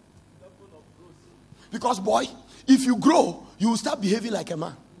 Because, boy, if you grow, you will start behaving like a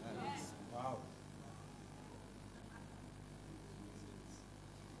man. Wow.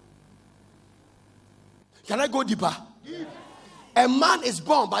 Can I go deeper? A man is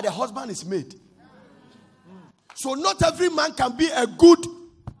born, but the husband is made. So not every man can be a good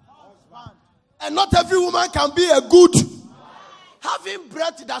husband, and not every woman can be a good. Having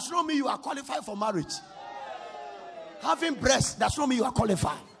breath does not mean you are qualified for marriage. Having breast does not mean you are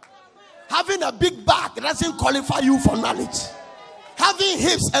qualified. Having a big back doesn't qualify you for knowledge. Having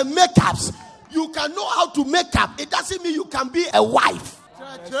hips and makeups, you can know how to make up. It doesn't mean you can be a wife.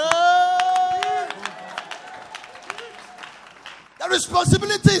 The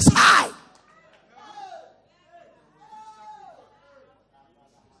responsibility is high.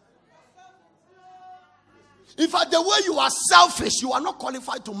 In fact, the way you are selfish, you are not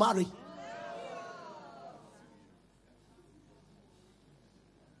qualified to marry.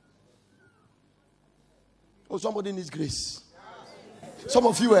 Oh, somebody needs grace. Some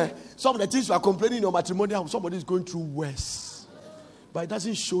of you, some of the things you are complaining in your matrimonial, somebody is going through worse. But it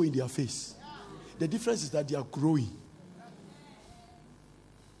doesn't show in their face. The difference is that they are growing.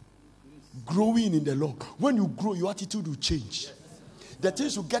 Growing in the Lord. When you grow, your attitude will change. The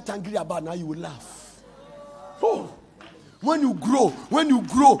things you get angry about, now you will laugh. Oh. When you grow,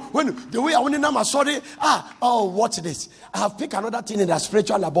 the way I want to know, sorry, watch this. I have picked another thing in the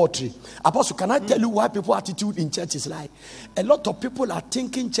spiritual laboratory. Apostle, can I tell you why people's attitude in church is like? A lot of people are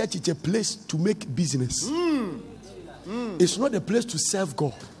thinking church is a place to make business. It's not a place to serve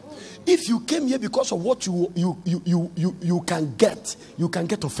God. If you came here because of what you can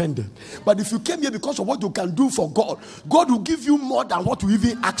get offended. But if you came here because of what you can do for God, God will give you more than what you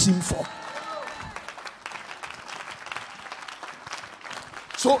even ask him for.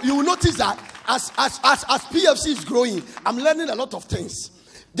 So you will notice that as PFC is growing, I'm learning a lot of things.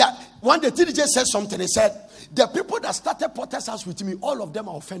 That when the TDJ said something, he said, the people that started Potter's House with me, all of them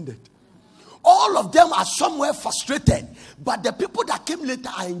are offended. All of them are somewhere frustrated. But the people that came later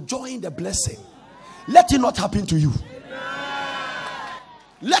are enjoying the blessing. Let it not happen to you.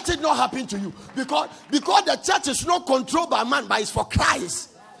 Let it not happen to you. Because the church is not controlled by man, but it's for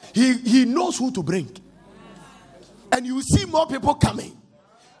Christ. He knows who to bring. And you see more people coming.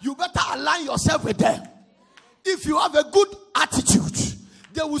 You better align yourself with them. If you have a good attitude,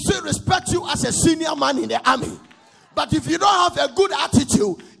 they will still respect you as a senior man in the army. But if you don't have a good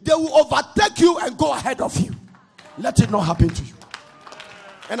attitude, they will overtake you and go ahead of you. Let it not happen to you.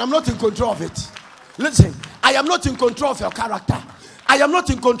 And I'm not in control of it. Listen, I am not in control of your character. I am not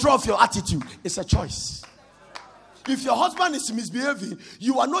in control of your attitude. It's a choice. If your husband is misbehaving,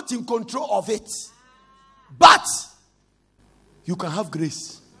 you are not in control of it. But you can have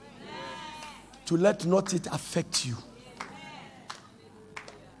grace to let not it affect you.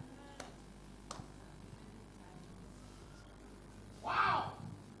 Wow.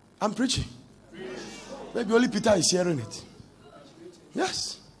 I'm preaching. Maybe only Peter is hearing it.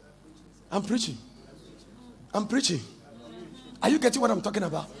 Yes. I'm preaching. I'm preaching. Are you getting what I'm talking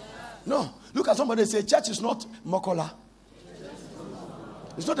about? No. Look at somebody and say, church is not Mokola.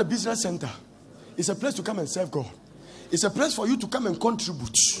 It's not a business center. It's a place to come and serve God. It's a place for you to come and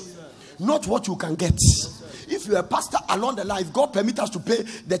contribute. Not what you can get. If you're a pastor along the line, if God permits us to pay,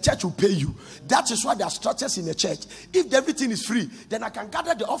 the church will pay you. That is why there are structures in the church. If everything is free, then I can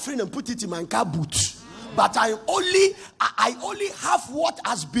gather the offering and put it in my car boot. But I only have what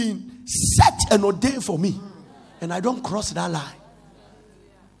has been set and ordained for me. And I don't cross that line.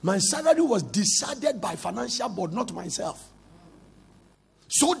 My salary was decided by financial board, not myself.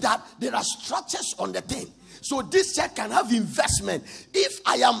 So that there are structures on the thing. So this church can have investment. If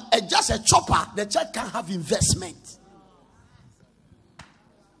I am just a chopper, the church can have investment.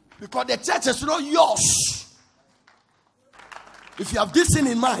 Because the church is not yours. If you have this thing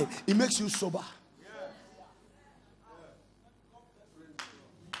in mind, it makes you sober.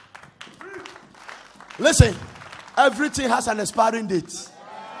 Listen, Everything has an expiring date.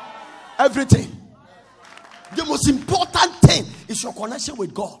 Everything. The most important thing is your connection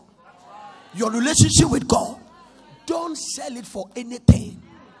with God. Your relationship with God. Don't sell it for anything.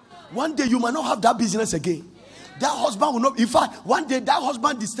 One day you might not have that business again. That husband will not. In fact, one day that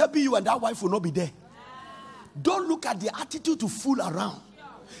husband disturbing you and that wife will not be there. Don't look at the attitude to fool around.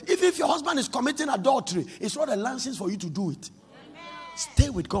 Even if your husband is committing adultery, it's not a license for you to do it. Stay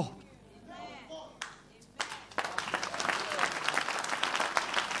with God.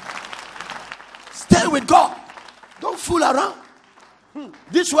 Stay with God. Don't fool around.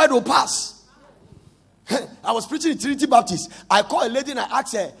 This word will pass. I was preaching in Trinity Baptist. I called a lady and I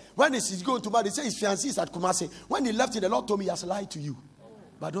asked her, when is he going to marry? They say his fiancé is at Kumasi. When he left it, the Lord told me he has lied to you.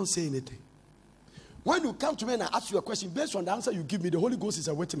 But don't say anything. When you come to me and I ask you a question, based on the answer you give me, the Holy Ghost is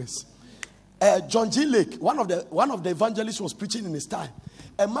a witness. John G. Lake, one of the evangelists was preaching in his time.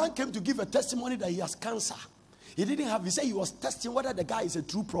 A man came to give a testimony that he has cancer. He said he was testing whether the guy is a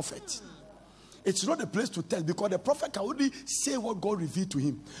true prophet. It's not a place to tell because the prophet can only say what God revealed to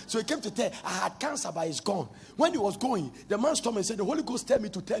him. So he came to tell, I had cancer, but it's gone. When he was going, the man stopped and said, the Holy Ghost told me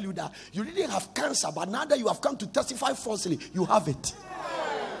to tell you that you didn't have cancer, but now that you have come to testify falsely, you have it.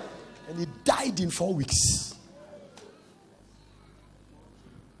 And he died in 4 weeks.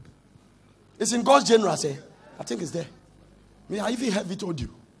 It's in God's generous, eh? I think it's there. I even have it told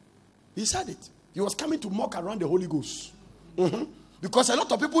you. He said it. He was coming to mock around the Holy Ghost. Because a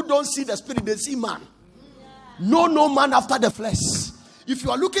lot of people don't see the spirit, they see man. No man after the flesh. If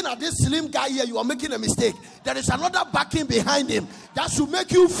you are looking at this slim guy here, you are making a mistake. There is another backing behind him that should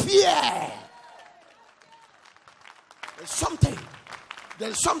make you fear. There's something.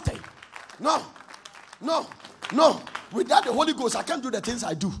 There's something. No. Without the Holy Ghost, I can't do the things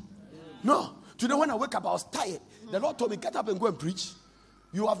I do. No. Today when I wake up, I was tired. The Lord told me, get up and go and preach.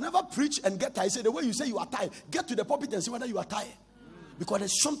 You have never preached and get tired. He said, the way you say you are tired, get to the pulpit and see whether you are tired. Because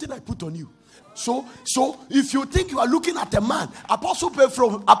there's something I put on you. So if you think you are looking at a man, Apostle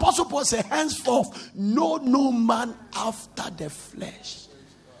Paul said, henceforth, no man after the flesh.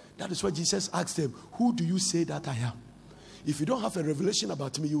 That is what Jesus asked them. Who do you say that I am? If you don't have a revelation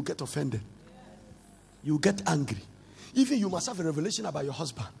about me, you get offended. You get angry. Even you must have a revelation about your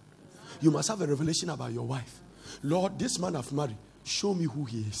husband. You must have a revelation about your wife. Lord, this man I've married, show me who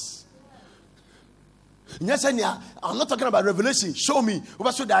he is. Yes, I'm not talking about revelation. Show me.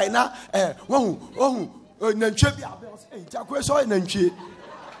 That's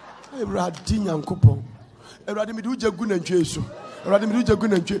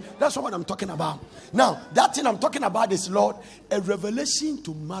what I'm talking about. Now, that thing I'm talking about is, Lord, a revelation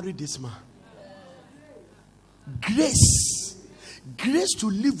to marry this man. Grace to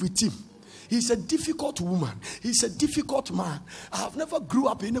live with him. He's a difficult woman. He's a difficult man. I have never grew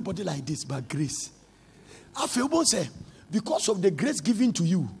up anybody like this, but grace. I feel say, because of the grace given to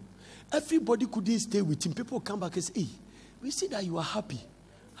you, everybody couldn't stay with him. People come back and say, hey, we see that you are happy.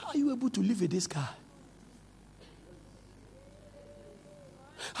 How are you able to live with this guy?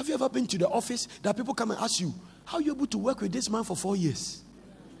 Have you ever been to the office that people come and ask you, how are you able to work with this man for 4 years?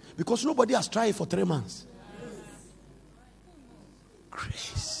 Because nobody has tried for 3 months.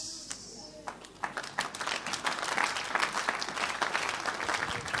 Grace.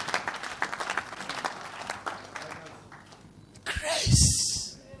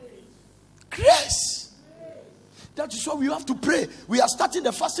 Grace. That is why we have to pray. We are starting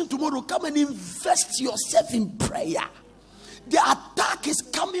the fasting tomorrow. Come and invest yourself in prayer. The attack is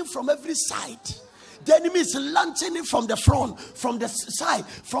coming from every side. The enemy is launching it from the front, from the side,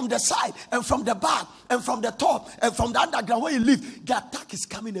 and from the back, and from the top, and from the underground where you live. The attack is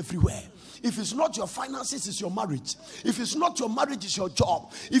coming everywhere. If it's not your finances, it's your marriage. If it's not your marriage, it's your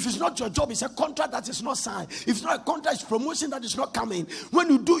job. If it's not your job, it's a contract that is not signed. If it's not a contract, it's promotion that is not coming. When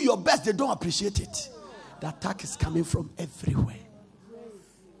you do your best, they don't appreciate it. The attack is coming from everywhere.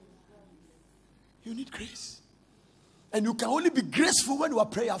 You need grace. And you can only be graceful when you are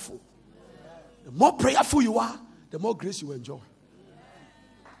prayerful. The more prayerful you are, the more grace you enjoy.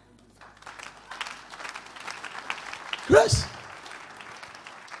 Grace.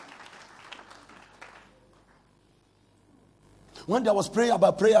 One day I was praying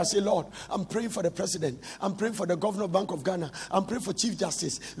about prayer. I said, Lord, I'm praying for the president. I'm praying for the governor of Bank of Ghana. I'm praying for Chief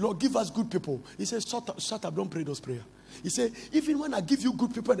Justice. Lord, give us good people. He said, shut up, don't pray those prayers. He said, even when I give you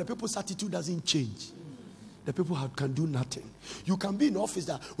good people, the people's attitude doesn't change. The people can do nothing. You can be in office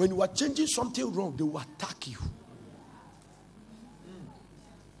that when you are changing something wrong, they will attack you.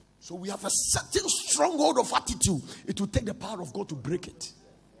 So we have a certain stronghold of attitude. It will take the power of God to break it.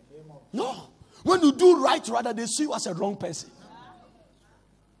 No. When you do right, rather they see you as a wrong person.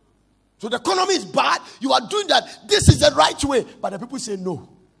 So the economy is bad. You are doing that. This is the right way. But the people say no.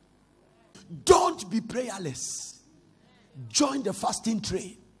 Don't be prayerless. Join the fasting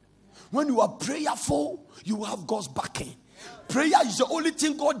train. When you are prayerful, you will have God's backing. Prayer is the only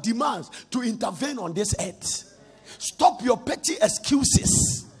thing God demands to intervene on this earth. Stop your petty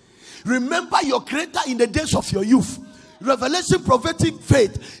excuses. Remember your Creator in the days of your youth. Revelation prophetic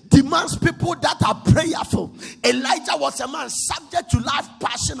faith demands people that are prayerful. Elijah was a man subject to life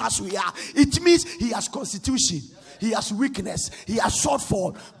passion as we are. It means he has constitution, he has weakness, he has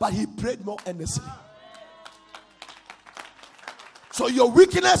shortfall, but he prayed more earnestly. So your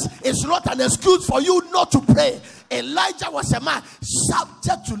weakness is not an excuse for you not to pray. Elijah was a man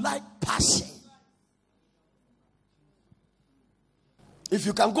subject to life passion. If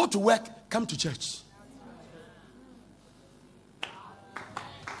you can go to work, come to church.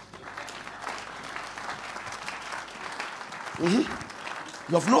 You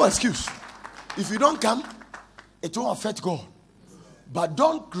have no excuse. If you don't come, it won't affect God. But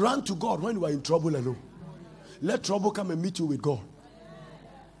don't run to God when you are in trouble alone. Let trouble come and meet you with God.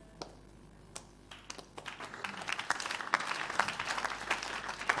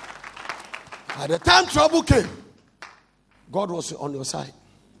 By the time trouble came, God was on your side.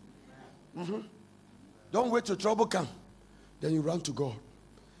 Don't wait till trouble come. Then you run to God.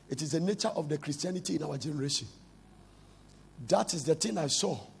 It is the nature of the Christianity in our generation. That is the thing I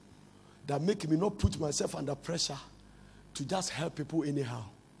saw that make me not put myself under pressure to just help people anyhow.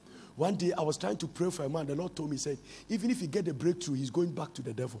 One day I was trying to pray for a man. The Lord told me, said, even if he get a breakthrough, he's going back to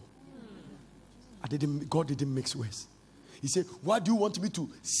the devil. God didn't mix words. He said, why do you want me to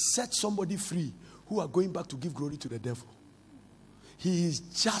set somebody free who are going back to give glory to the devil? He is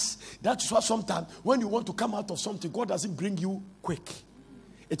just, that's why sometimes when you want to come out of something, God doesn't bring you quick.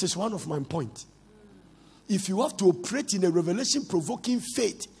 It is one of my points. If you have to operate in a revelation-provoking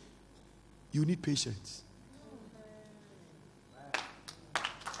faith, you need patience.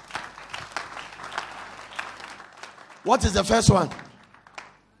 What is the first one?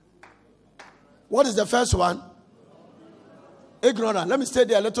 What is the first one? Ignorant. Let me stay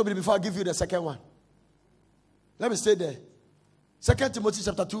there a little bit before I give you the second one. Let me stay there. 2 Timothy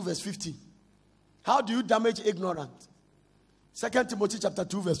chapter 2 verse 15. How do you damage ignorance? 2 Timothy chapter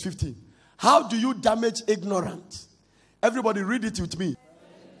 2 verse 15. How do you damage ignorance? Everybody read it with me.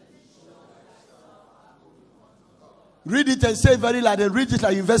 Read it and say very loud and read it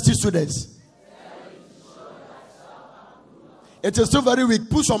like university students. It is still very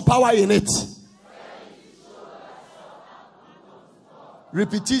weak. Put some power in it.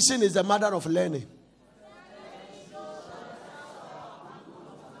 Repetition is the mother of learning.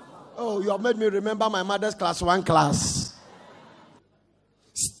 Oh, you have made me remember my mother's class 1 class.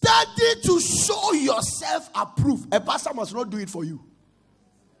 Study to show yourself approved. A pastor must not do it for you.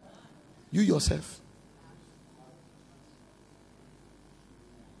 You yourself.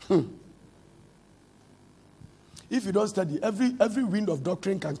 If you don't study, every wind of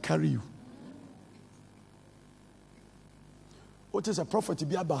doctrine can carry you. What is a prophet to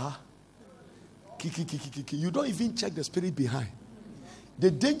be abaha? You don't even check the spirit behind. The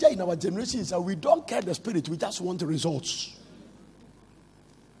danger in our generation is that we don't care the spirit, we just want the results.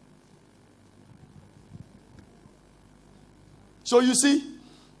 So you see,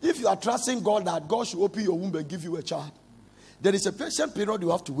 if you are trusting God that God should open your womb and give you a child, there is a patient period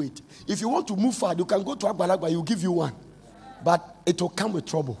you have to wait. If you want to move forward, you can go to Agbalagba, he'll give you one. But it will come with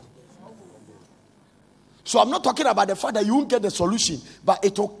trouble. So I'm not talking about the fact that you won't get the solution, but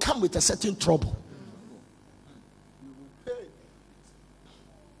it will come with a certain trouble.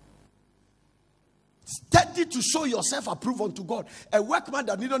 Study to show yourself approved unto God. A workman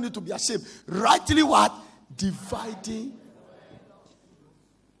that don't need to be ashamed. Rightly what? Dividing.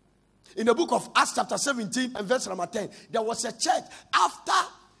 In the book of Acts chapter 17 and verse number 10, there was a church. After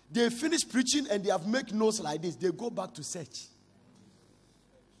they finish preaching and they have made notes like this, they go back to search.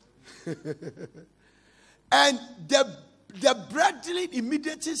 And the brethren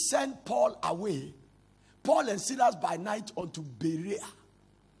immediately sent Paul away. Paul and Silas by night unto Berea.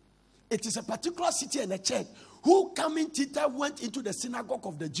 It is a particular city and a church. Who coming thither went into the synagogue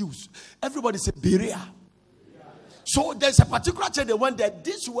of the Jews. Everybody say Berea. So there's a particular church they went there.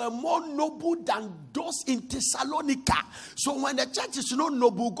 These were more noble than those in Thessalonica. So when the church is not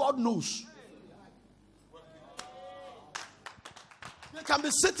noble, God knows. They can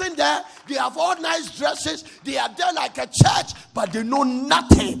be sitting there. They have all nice dresses. They are there like a church, but they know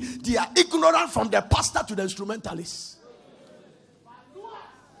nothing. They are ignorant from the pastor to the instrumentalist.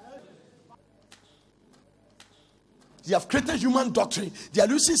 They have created human doctrine. They are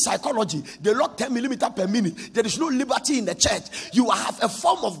using psychology. They lock 10 millimeter per minute. There is no liberty in the church. You have a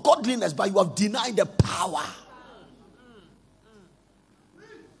form of godliness, but you have denied the power.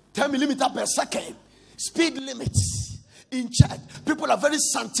 10 millimeter per second. Speed limits in church. People are very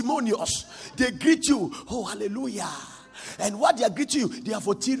sanctimonious. They greet you. Oh, hallelujah. And what they are greeting you, they have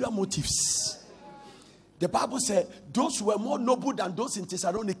ulterior motives. The Bible said those were more noble than those in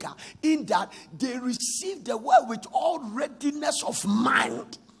Thessalonica, in that they received the word with all readiness of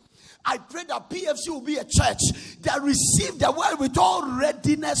mind. I pray that PFC will be a church that received the word with all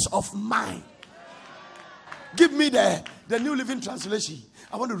readiness of mind. Give me the New Living Translation.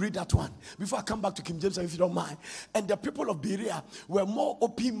 I want to read that one before I come back to King James, if you don't mind. And the people of Berea were more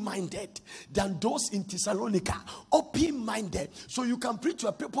open-minded than those in Thessalonica. Open-minded. So you can preach to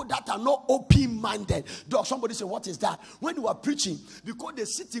a people that are not open-minded. Dog, somebody say, what is that? When you are preaching, because they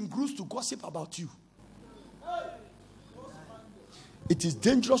sit in groups to gossip about you. It is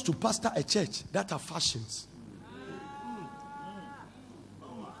dangerous to pastor a church that have fashions.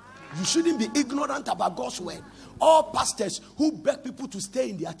 You shouldn't be ignorant about God's word. All pastors who beg people to stay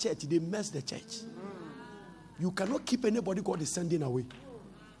in their church, they mess the church. You cannot keep anybody God is sending away.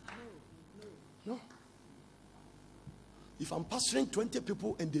 No. If I'm pastoring 20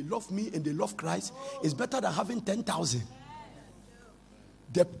 people and they love me and they love Christ, it's better than having 10,000.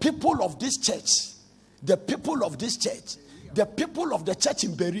 The people of this church, the people of this church, the people of the church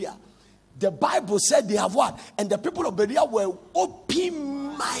in Berea, the Bible said they have what? And the people of Berea were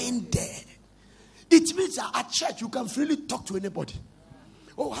open-minded. It means that at church you can freely talk to anybody.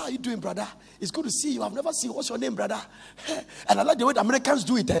 Oh, how are you doing, brother? It's good to see you. I've never seen you. What's your name, brother? And I like the way the Americans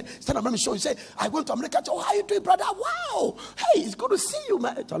do it. Stand up, let me show you. Say, I went to America. Oh, how are you doing, brother? Wow. Hey, it's good to see you,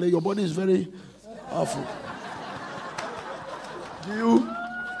 man. Charlie, your body is very powerful. Do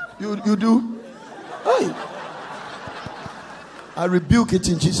you do? Hey. I rebuke it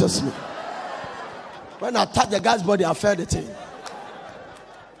in Jesus' name. When I touch the guy's body, I felt the thing.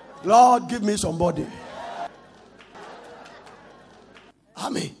 Lord, give me somebody.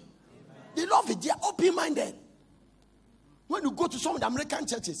 Amen. They love it. They are open-minded. When you go to some of the American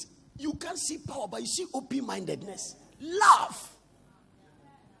churches, you can't see power, but you see open-mindedness. Love.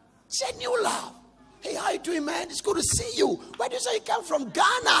 Genuine love. Hey, how you doing, man? It's good to see you. Where do you say you come from?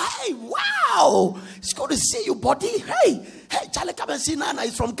 Ghana. Hey, wow. It's good to see you, buddy. Hey, Charlie, come and see Nana.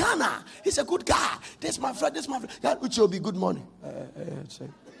 He's from Ghana. He's a good guy. This is my friend. Yeah, which will be good morning.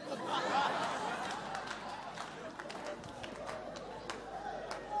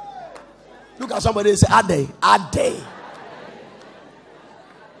 Look at somebody and say, Ade.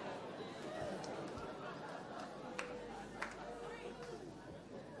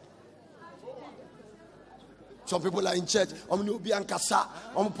 Some people are in church. They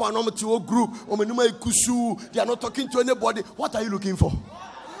are not talking to anybody. What are you looking for?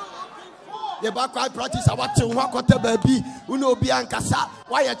 The back I practice about baby.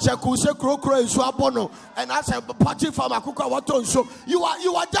 Why a check who say crow is abono and I say party from a cooker what so you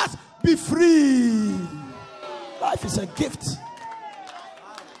are just be free. Life is a gift.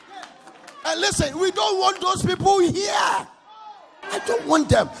 And listen, we don't want those people here. I don't want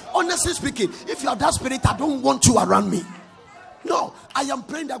them. Honestly speaking, if you have that spirit, I don't want you around me. No, I am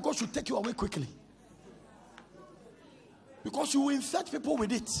praying that God should take you away quickly. Because you will infect people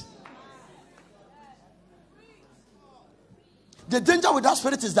with it. The danger with that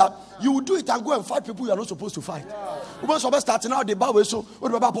spirit is that you will do it and go and fight people you are not supposed to fight. When somebody starts now, they bow so,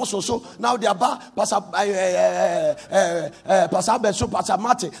 now they are bar, Pastor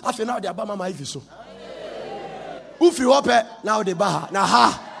Martin. After now they are bar Mama Ivy so. If you hope now they bar now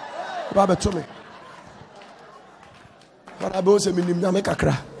ha, Baba to me. But I both say me make a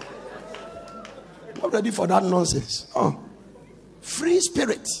cry. Not ready for that nonsense. Oh, free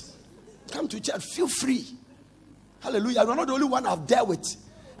spirit, come to church, feel free. Hallelujah. You're not the only one I've dealt with.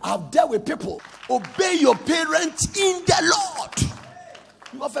 I've dealt with people. Obey your parents in the Lord.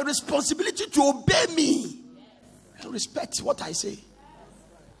 You have a responsibility to obey me and respect what I say.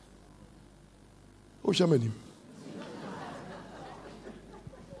 Oh, Shamani.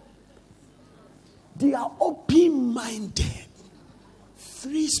 They are open-minded,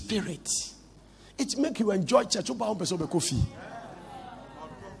 free spirit. It makes you enjoy church. We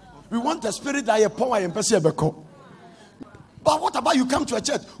want a spirit that you power and person. But what about you come to a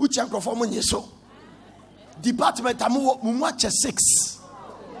church which can perform on your show? Department watch 6.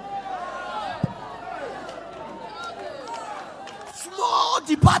 Small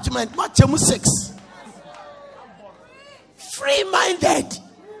department, watch 6. Free-minded.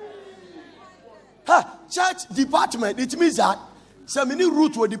 Church department, it means that so many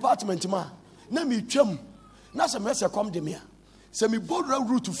root to a department ma. Na me twam Now some message come to me. Say me bold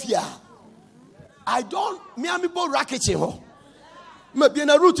route to fear. I don't me bold racket ho. Me be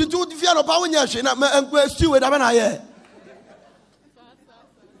na route into the fear of power nya na me stew with am.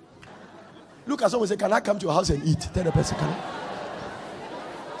 Look at someone say, can I come to your house and eat? Tell the person, can I?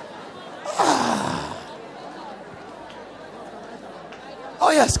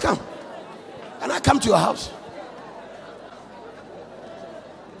 Oh yes, come. Can I come to your house?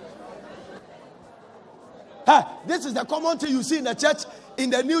 This is the common thing you see in the church in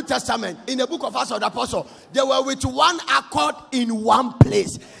the New Testament, in the book of Acts of the Apostle. They were with one accord in one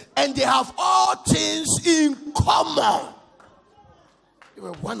place, and they have all things in common. They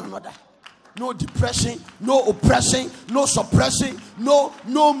were one another. No depression, no oppression, no suppression, no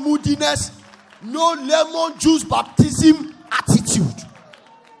moodiness, no lemon juice baptism attitude.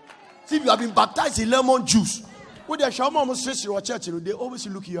 See, if you have been baptized in lemon juice, when they show mom says your church, they always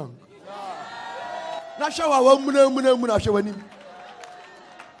look young. Not sure you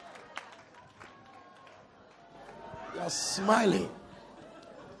are smiling.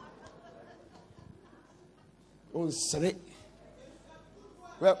 On Sunday.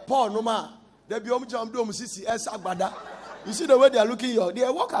 Well, Paul no man. You see the way they are looking here. They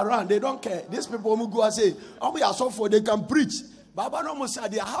walk around, they don't care. These people who go and say, oh, we are so for they can preach. Baba no say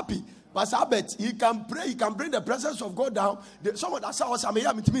they are happy. But I bet he can pray, he can bring the presence of God down. Someone that saw us, I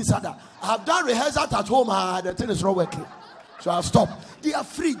have done rehearsal at home, the thing is not working. So I've stopped. They are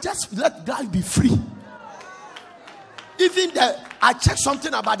free. Just let God be free. Even I checked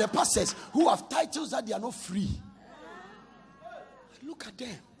something about the pastors who have titles that they are not free. Look at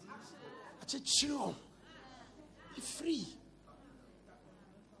them. I said, chill. Be free.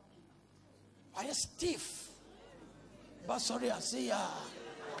 I am stiff. But sorry, I say,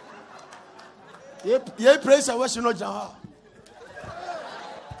 yeah, praise and worship no jaha.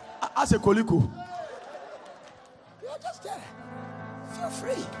 As a koliko. You're just there. Feel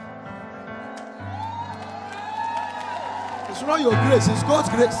free. It's not your grace, it's God's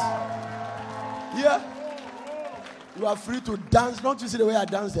grace. Yeah. You are free to dance. Don't you see the way I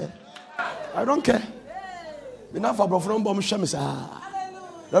dance there? I don't care. Enough for from bomb shamis.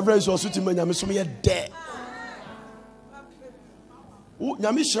 Reverend was sitting when I'm so there.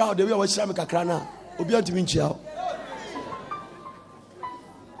 Nyami shroud the way I was shamming kakrana. Obian to winchiao.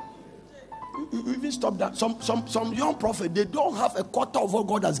 You even stop that. Some young prophet, they don't have a quarter of what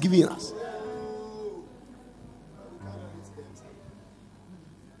God has given us.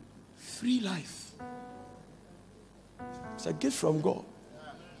 Free life. It's a gift from God.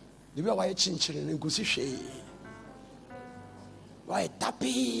 The way why chinchilling and goosey. Why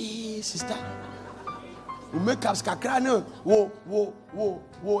tappy, sister? We make up skakrano.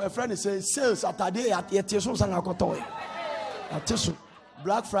 Whoa. A friend is saying sales at a day at Yetesos and Akotoy. At Teso.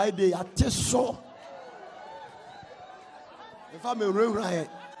 Black Friday at Teso. If I'm a real riot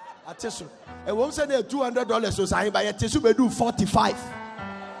at Teso. And once a day $200 so I buy a Teso may do 45.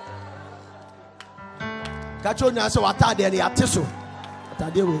 Catch on so what are they at Teso? What are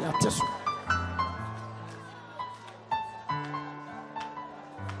they at Teso?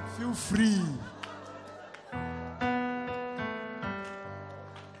 Feel free.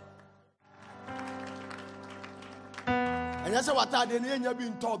 And that's what I didn't have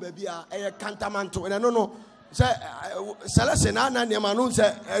been told, baby. A cantamanto, and I don't know. Say, Celestina, and Yamanu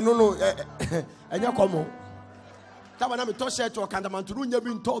say, no, and you come on. Tabanami Tosha to a cantamanto, you have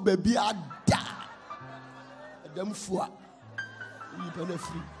been told, baby. I die. Them four. You be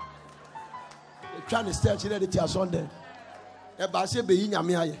free. They trying to stay till the Sunday. We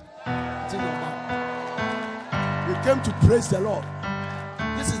came to praise the Lord.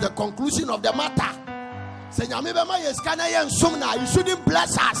 This is the conclusion of the matter. You shouldn't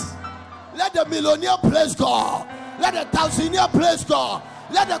bless us. Let the millionaire praise God. Let the thousandaire praise God.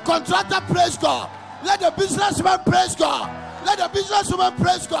 Let the contractor praise God. Let the businessman praise God. Let the businesswoman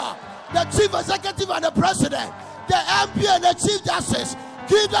praise God. The chief executive and the president, the MP and the chief justice,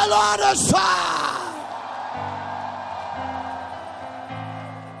 give the Lord a shout.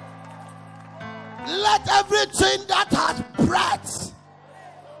 Let everything that has breath.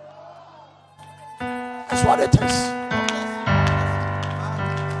 That's what it is.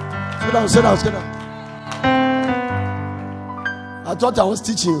 Sit down. I thought I was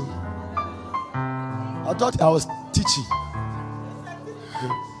teaching.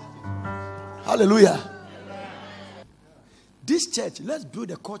 Hallelujah. This church, let's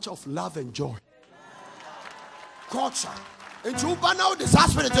build a culture of love and joy. Culture. And you now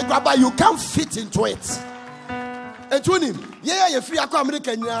disaster you can't fit into it. And to him, you free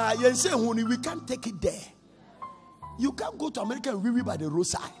American, we can't take it there. You can't go to America and read by the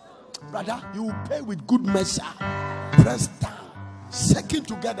roadside. brother, you will pay with good measure. Press down, shaking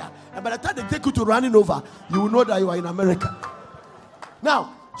together. And by the time they take you to running over, you will know that you are in America.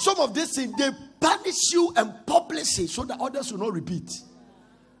 Now, some of these things, they punish you and publish it so that others will not repeat.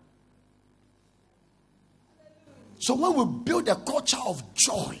 So when we build a culture of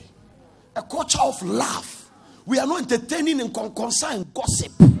joy, a culture of love, we are not entertaining and concern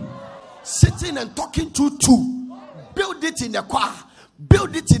gossip, sitting and talking to two. Build it in the choir,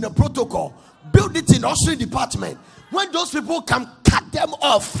 build it in the protocol, build it in the ushering department. When those people come, cut them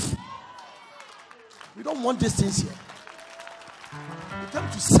off. We don't want these things here. We come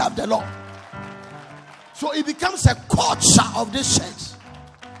to serve the Lord. So it becomes a culture of this church.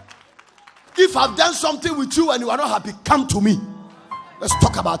 If I've done something with you and you are not happy, come to me. Let's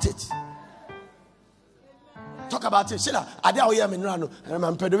talk about it. Talk about it. Sheila, I didn't hear me run. And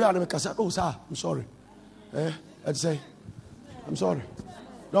I'm pedal. And I said, "Oh, sir, I'm sorry." I'd say, "I'm sorry.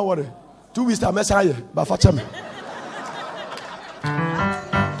 Don't worry. 2 weeks time, Messiah, but for me."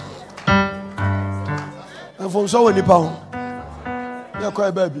 And from so many pounds, you're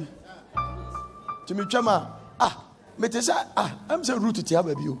quite baby. To me, Chama, I'm saying root to tea,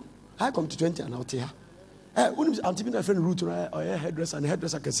 baby. I come to 20 and out here. I'm taking a friend root or a hairdresser and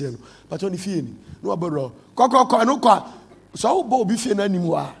hairdresser can say, but only feeling no borrow. Coco, no car. So, Bob be feeling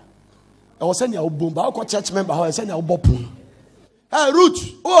anymore. I was sending a boom, but I'll church member, I send a bopun. Hey, root.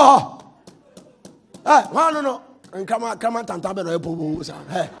 Oh, no. And come on, and tabel.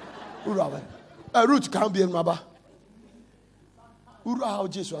 Hey, a root can't be in Maba. Ura how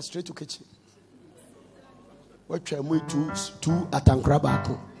Jesus was straight to kitchen. What can we do to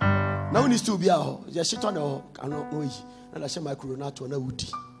Atankrabako? Now we need to be out. Just sit on the cannot know. And I say my corona to an woody.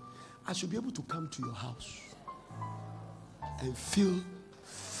 I should be able to come to your house and feel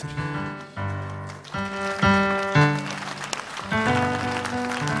free.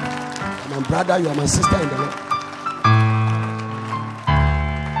 My brother, you are my sister in the Lord.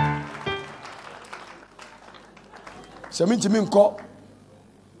 So to me call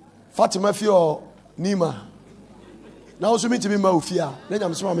Fatima Fio Nima. Now so to me Maufia. Then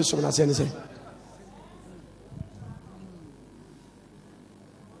I'm so mission as anything.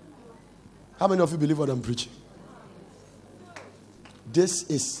 How many of you believe what I'm preaching? This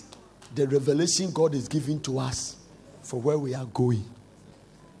is the revelation God is giving to us for where we are going.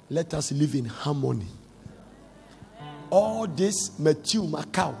 Let us live in harmony. All this Matthew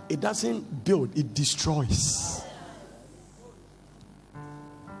Macau, it doesn't build, it destroys.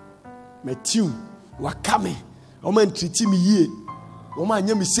 Matthew, wakame, oman treat me ye, oman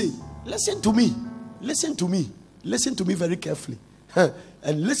yemi say, listen to me very carefully,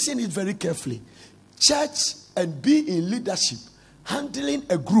 and listen it very carefully. Church and be in leadership, handling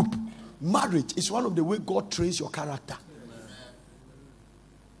a group, marriage is one of the way God trains your character.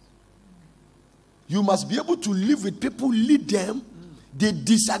 You must be able to live with people, lead them. They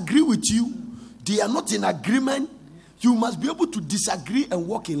disagree with you. They are not in agreement. You must be able to disagree and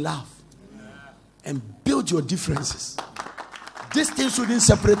walk in love. And build your differences. This thing shouldn't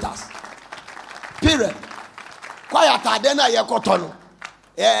separate us. Period. Quiet adena yekotono.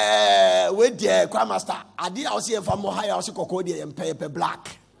 With the choir master, adi I was here for more higher, I was cocodian paper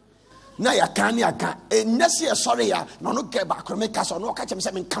black. Na ya can nesi sorry ya no get back or make us or no catch him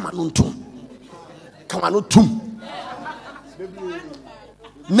saying come on tum.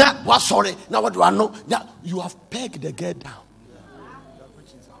 Now what sorry? Now what do I know? Now you have pegged the girl down.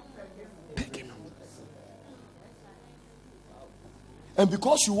 Peg him. And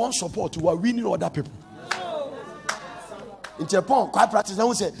because you want support, you are winning other people. In Japan, quite practice. I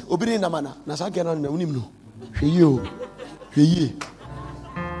will say, "Obiri na mana." Na sa get on na unim no. Hweye.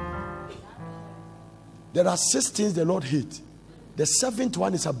 There are 6 things the Lord hates. The 7th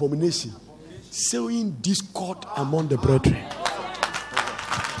one is abomination. Sowing discord among the brethren.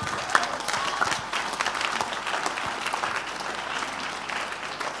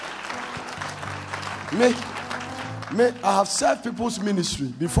 I have served people's ministry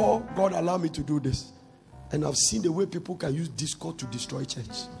before God allowed me to do this. And I've seen the way people can use discord to destroy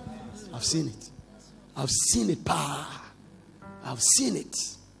church. I've seen it. I've seen it. I've seen it.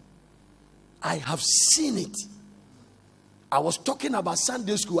 I have seen it. I was talking about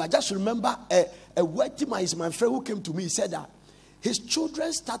Sunday school. I just remember a word my friend who came to me. He said that his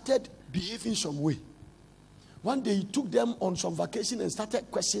children started behaving some way. One day he took them on some vacation and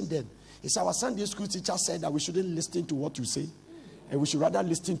started questioning them. He said, our Sunday school teacher said that we shouldn't listen to what you say. And we should rather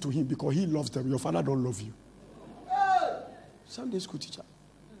listen to him because he loves them. Your father don't love you. Sunday school teacher.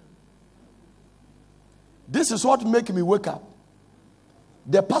 This is what made me wake up.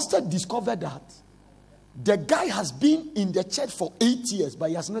 The pastor discovered that The guy has been in the church for 8 years, but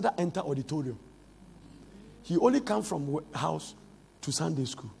he has never entered auditorium. He only come from house to Sunday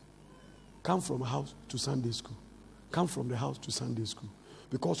school. Come from house to Sunday school. Come from the house to Sunday school.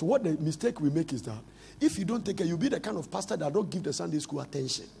 Because what the mistake we make is that if you don't take care, you'll be the kind of pastor that don't give the Sunday school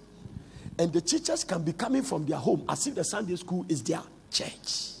attention. And the teachers can be coming from their home as if the Sunday school is their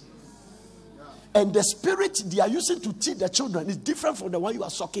church. And the spirit they are using to teach the children is different from the one you are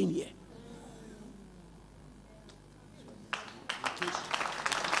sucking here.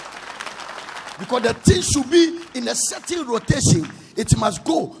 Because the thing should be in a certain rotation. It must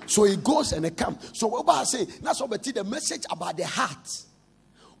go. So it goes and it comes. So what I say, that's what the message about the heart.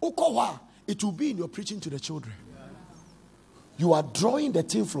 It will be in your preaching to the children. You are drawing the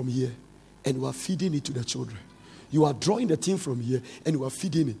thing from here and you are feeding it to the children. You are drawing the thing from here and you are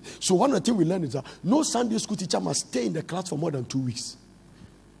feeding it. So one of the things we learn is that no Sunday school teacher must stay in the class for more than 2 weeks.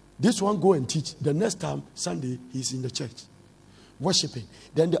 This one go and teach. The next time, Sunday, he's in the church worshiping.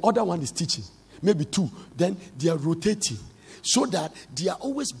 Then the other one is teaching. Maybe 2. Then they are rotating. So that they are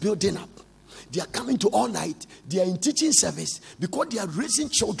always building up. They are coming to all night. They are in teaching service because they are raising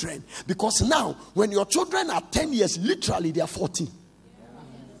children. Because now, when your children are 10 years, literally they are 14.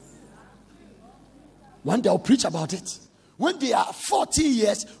 One day I'll preach about it. When they are 14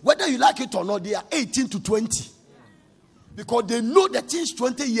 years, whether you like it or not, they are 18 to 20. Because they know the things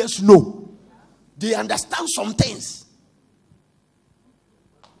 20 years know. They understand some things.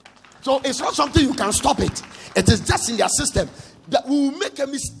 So it's not something you can stop it. It is just in their system. That we will make a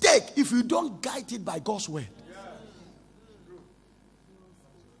mistake if you don't guide it by God's word.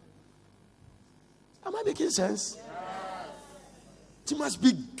 Am I making sense? It must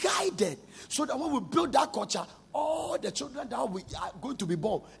be guided so that when we build that culture, all the children that are going to be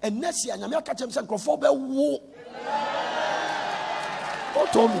born, and next year, God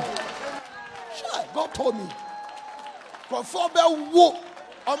told me. Sure, God told me.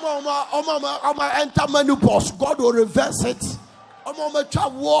 Enter menopause. God will reverse it. I'm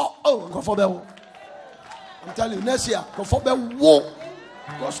telling you, next year, God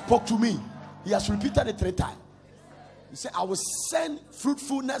spoke to me. He has repeated it 3 times. He said, I will send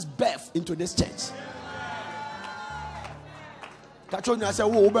fruitfulness birth into this church.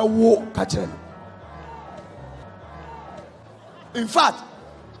 In fact,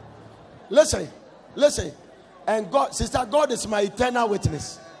 listen. And God, Sister, God is my eternal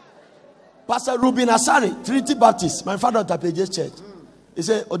witness. Pastor Ruben Asari, Trinity Baptist, my father at Tapeje's church. He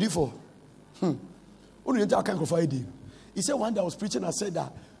said, Odifo. He said one day I was preaching, I said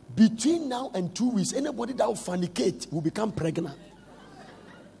that between now and 2 weeks, anybody that will fornicate will become pregnant.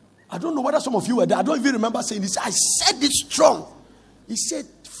 I don't know whether some of you were there. I don't even remember saying this. I said it strong. He said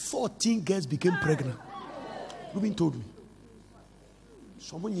 14 girls became pregnant. Ruben told me.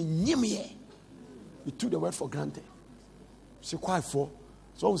 Someone knew me. He took the word for granted. Say quiet for.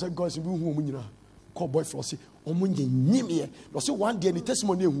 So I said, God, call boy for say, say one day the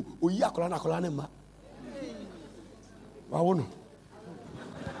testimony ma. I won't know.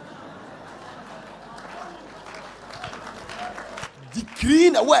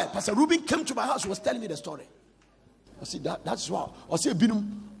 Decreeing a word. Pastor Ruben came to my house, was telling me the story. I said, that's why. I said,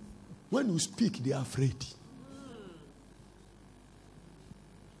 when you speak, they are afraid.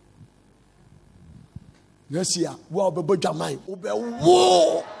 Yes, yeah. Wow, but Jamai.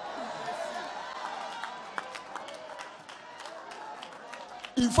 Whoa.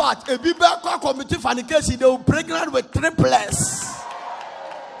 In fact, a Bible committee fornication, they were pregnant with triplets.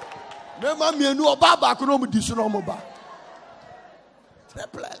 Remember me, no Baba could not be dishonorable.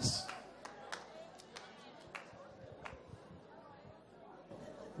 Triplets.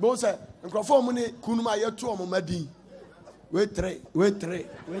 Boss, and conform money, Kunuma, your 2 Madi. Wait, 3.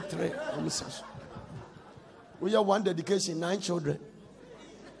 We have 1 dedication, 9 children.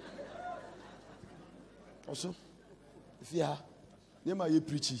 Also, if you are, you may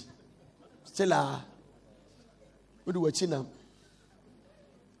preach. Still, we do what you know.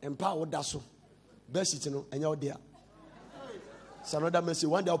 Empower Dasso. Best it, and you're there. It's another message.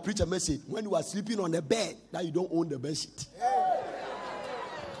 One day I'll preach a message when you are sleeping on the bed that you don't own the bed sheet.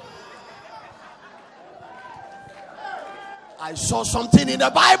 I saw something in the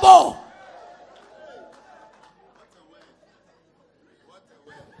Bible.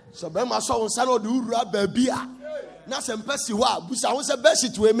 So Bema saw on Sano do Rababia. Nasem Pessiwa, Busa was a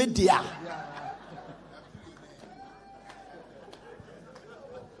best to a media.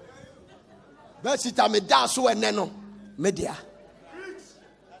 Best it a media so and neno media.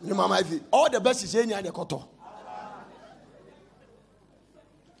 All the best is in the koto.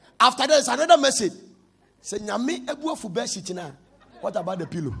 After there's another message. Say Nyame ebu fu best it now. What about the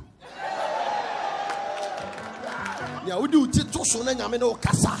pillow? Ya wudi uti to so na nyame no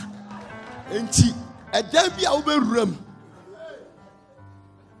kasa. Enti eda bia wo bewuram.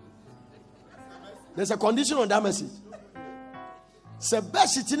 There's a condition on that message. Se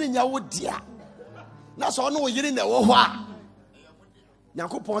best tini nya wo dia. Na so no yiri na wo ho a.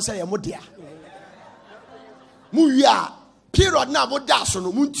 Nyankopon say ye mo dia. Mu wi a period na mo da so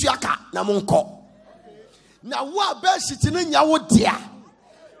no mu ntuaka na mo nko. Na wo best tini nya wo dia.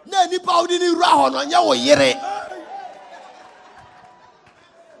 Na nipa wo ni wura ho no nya wo yiri.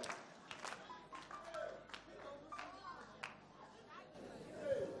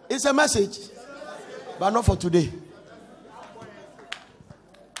 It's a message, but not for today.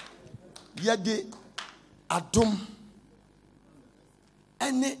 Yede adom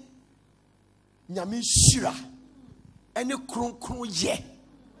ene nyame shira ene kronkron ye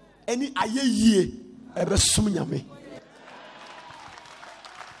ene ayeyie ebesum nyame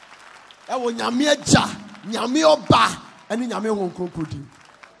ewo nyame aja nyame oba ene nyame kronkron di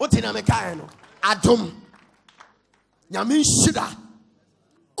oti na me kan no adom nyame shira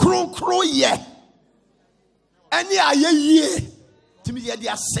kronkron ye ene ayeyie timi ye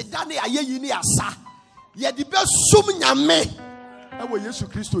dia seda ne ayeyi ni asa ye di be sum nyame ewo Yesu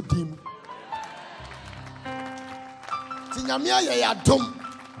Kristo dim ti nyame aye ya dom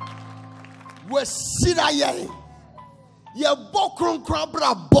we sira ye bo kronkron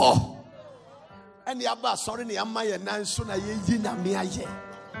bra bo ene aba sori ne yama ye nan so na ye yi nyame aye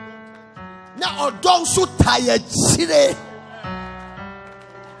na odon so ta ye chire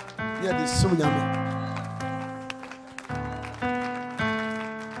ye di sum nyame.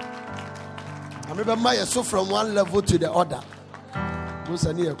 So from one level to the other.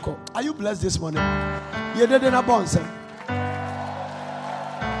 Are you blessed this morning? You didn't abunce.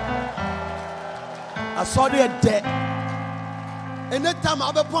 I saw the dead. Anytime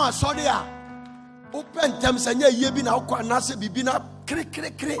I be I saw the open terms and ye be now qua nasa be na cre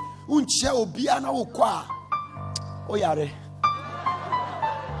unche obiana okwa. Oh yare.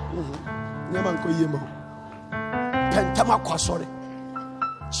 Yamanko yemo. Pentama kwa sorry.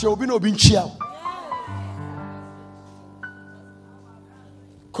 She will be no bin chia.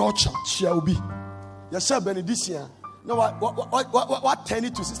 Culture shall be. Yes, sir, benediction. No, what turn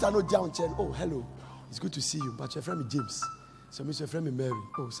it to sister no down chain. Oh, hello. It's good to see you. But your friend James. So Mr. Friend Mary.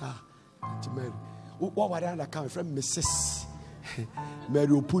 Oh, sir. Auntie Mary. What were I come friend Mrs. Mary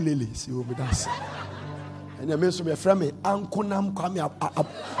Opulele. See what me does. And I mean, so my friend me Uncle Nam come here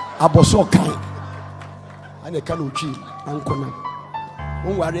aboso kind. And I can't cheat. Uncle Nam.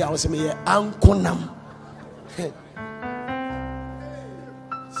 Don't worry, I was saying Uncle Nam.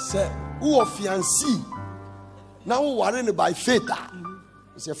 Say, who of fiancé now worrying by faith?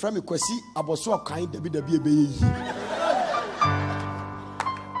 It's a friend, Kwesi, Aboso kind, the baby.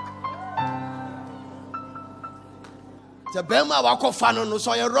 The Bema Wako Fano, no,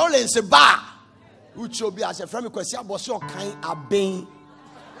 so you're rolling the bar, which will be as a friend, Kwesi, Aboso kind, a bang.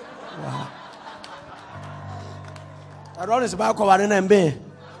 I roll is about Covarina and Bay.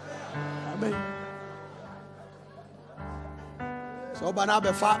 So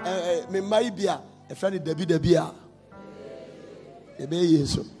Banabe me maibia a friend Debia. The bay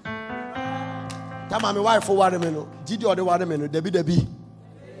so. Tell my wife for watermelon. Did you order watermelon? Debbie.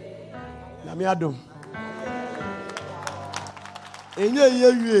 Namiadum. And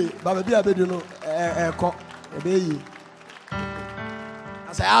ye, Baby, I do know a cock, a baby.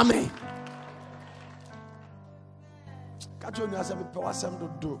 I say, Amen. Catch you as a power some to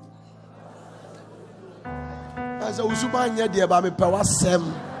do. As a Usumania, dear Babby Power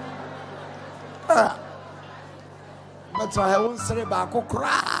Sam. But I won't say back or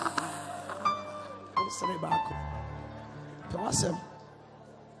cry. Won't say back. Power Sam.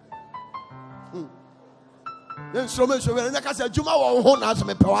 Then so much of it, like I said, Juma won't answer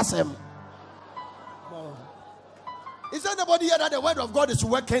me. Power Sam. Is anybody here that the word of God is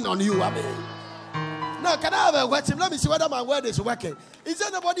working on you? I mean, now can I have a word? Let me see whether my word is working. Is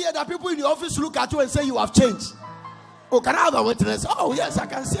anybody here that people in the office look at you and say you have changed? Oh, can I have a witness? Oh, yes, I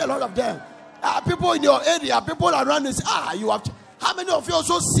can see a lot of them. People in your area, people around this. You have. How many of you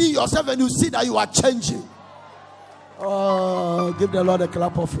also see yourself and you see that you are changing? Oh, give the Lord a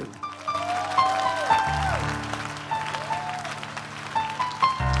clap offering.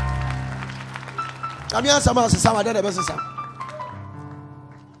 Let me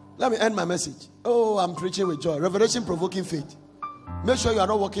end my message. Oh, I'm preaching with joy. Revelation provoking faith. Make sure you are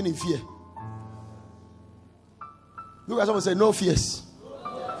not walking in fear. Look at someone say, no fears.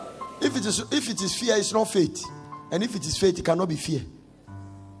 If it is fear, it's not faith. And if it is faith, it cannot be fear.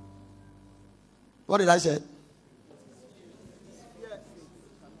 What did I say?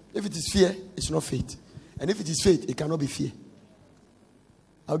 If it is fear, it's not faith. And if it is faith, it cannot be fear.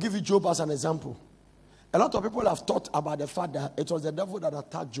 I'll give you Job as an example. A lot of people have thought about the fact that it was the devil that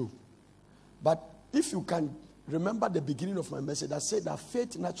attacked Job. But if you can remember the beginning of my message, I said that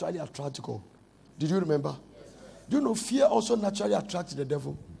faith naturally attracts God. Did you remember? Yes. Do you know fear also naturally attracts the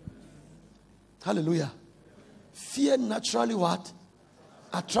devil? Hallelujah. Fear naturally what?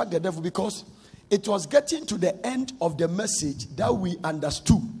 Attract the devil, because it was getting to the end of the message that we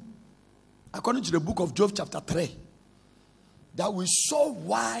understood, according to the book of Job chapter 3, that we saw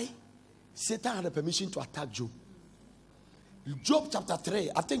why Satan had a permission to attack Job. Job chapter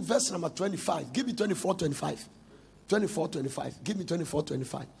 3, I think verse number 25. Give me 24, 25. 24, 25. Give me 24,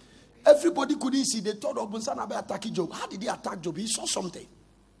 25. Everybody couldn't see. They thought Obunsanabe attacking Job. How did he attack Job? He saw something.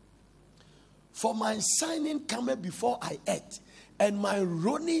 For my signing cometh before I ate, and my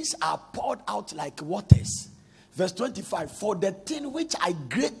groanings are poured out like waters. Verse 25. For the thing which I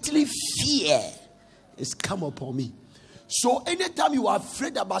greatly fear is come upon me. So anytime you are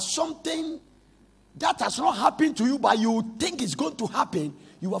afraid about something that has not happened to you, but you think it's going to happen,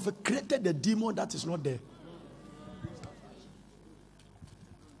 you have created a demon that is not there.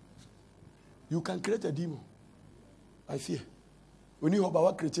 You can create a demon. I fear. When you about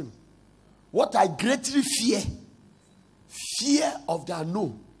what creating, what I greatly fear, fear of the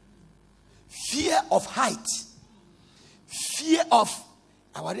unknown, fear of height, fear of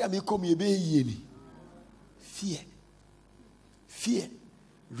fear. Fear.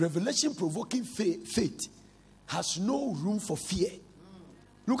 Revelation provoking faith has no room for fear.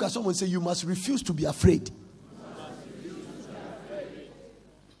 Look at someone and say, you must refuse to be afraid.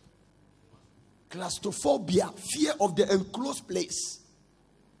 Claustrophobia, fear of the enclosed place.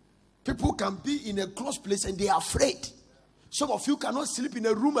 People can be in a closed place and they are afraid. Some of you cannot sleep in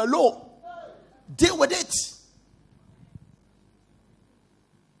a room alone. Deal with it.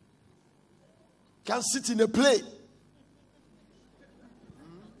 Can't sit in a plane.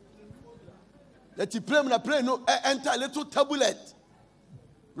 Let you play in a plane, no, enter a little tablet.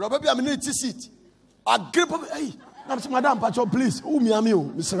 Robert, I'm in to seat. I grip of hey, Madam Pacho, please. Me,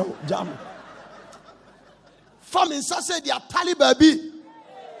 Mr. Jam. Famine said, they are tally baby.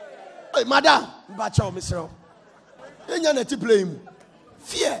 Hey, Madam Pacho, Mr. Play.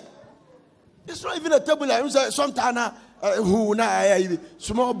 Fear. It's not even a tablet. Sometimes who na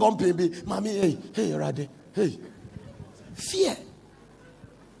small bumping, mommy, hey, Radhe, hey. Fear.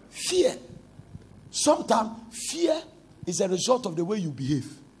 Fear. Sometimes fear is a result of the way you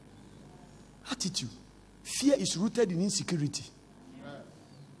behave. Attitude. Fear is rooted in insecurity.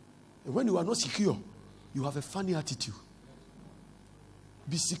 And when you are not secure, you have a funny attitude.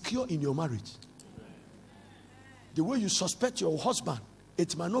 Be secure in your marriage. The way you suspect your husband,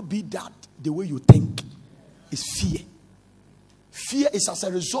 it might not be that the way you think. It's fear. Fear is as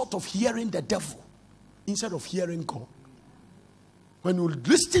a result of hearing the devil instead of hearing God. When you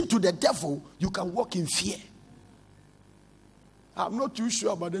listen to the devil, you can walk in fear. I'm not too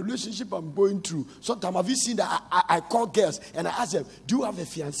sure about the relationship I'm going through. Sometimes have you seen that I call girls and I ask them, do you have a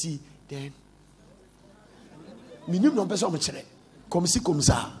fiancé? Then, it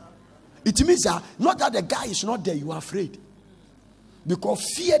means that not that the guy is not there, you are afraid. Because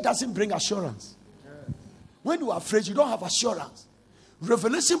fear doesn't bring assurance. When you are afraid, you don't have assurance.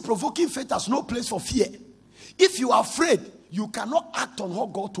 Revelation provoking faith has no place for fear. If you are afraid, you cannot act on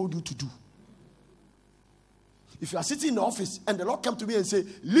what God told you to do. If you are sitting in the office and the Lord come to me and say,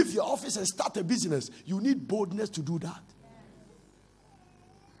 leave your office and start a business, you need boldness to do that.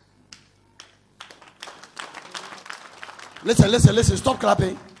 Listen. Stop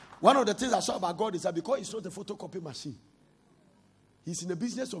clapping. One of the things I saw about God is that because he's not a photocopy machine, he's in the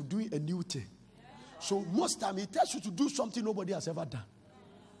business of doing a new thing. So most time he tells you to do something nobody has ever done.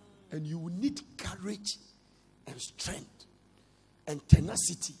 And you need courage and strength and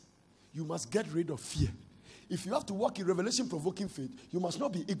tenacity. You must get rid of fear. If you have to walk in revelation provoking faith, you must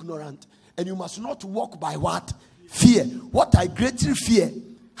not be ignorant, and you must not walk by what? Fear. What I greatly fear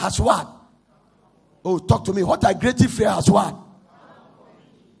has what? Oh, talk to me. What I greatly fear has what?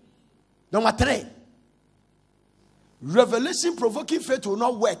 Number 3. Revelation provoking faith will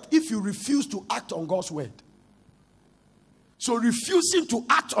not work if you refuse to act on God's word. So refusing to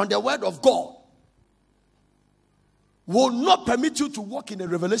act on the word of God will not permit you to walk in a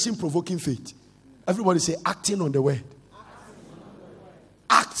revelation provoking faith. Everybody say acting on the word.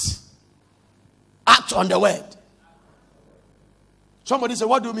 Act on the word. Somebody say,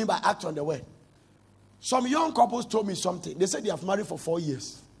 what do you mean by act on the word? Some young couples told me something. They said they have married for 4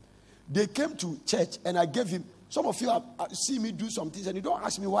 years. They came to church and I gave him. Some of you have seen me do some things and you don't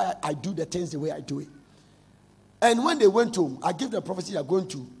ask me why I do the things the way I do it. And when they went home, I gave them prophecy they are going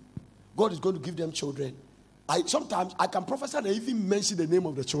to. God is going to give them children Sometimes I can prophesy and even mention the name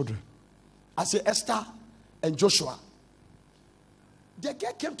of the children. I say Esther and Joshua. The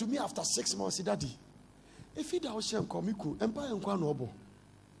girl came to me after 6 months. Said, Daddy, if he does come, empire and Kwan Obo.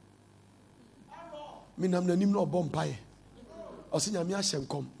 Minam the name no bompire. Or senior me Hashem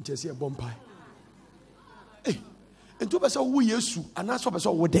come, just a bompire. Hey, and 2 person who Yesu, and that's what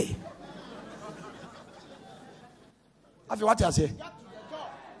person were there. Have you what I say?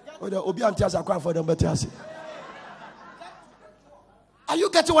 Oh, the Obian tears are crying for them, but are you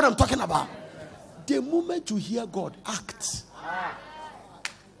getting what I'm talking about? The moment you hear God, act.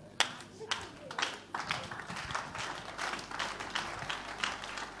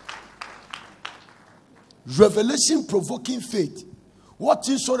 Revelation provoking faith.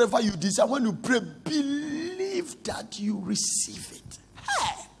 Whatsoever you desire, when you pray, believe that you receive it.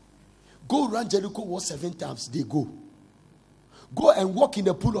 Hey. Go around Jericho, walk 7 times. They go. Go and walk in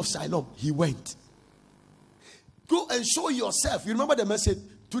the pool of Siloam. He went. Go and show yourself. You remember the message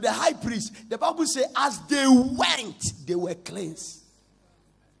to the high priest. The Bible says, as they went, they were cleansed.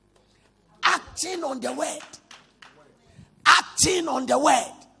 Acting on the word. Acting on the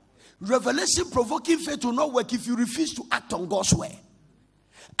word. Revelation provoking faith will not work if you refuse to act on God's word.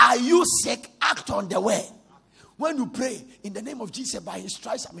 Are you sick? Act on the word. When you pray in the name of Jesus, by his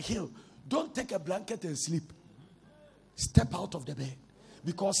stripes I'm healed. Don't take a blanket and sleep. Step out of the bed.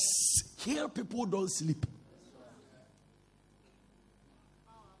 Because here people don't sleep.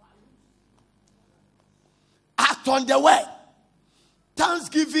 Act on the word.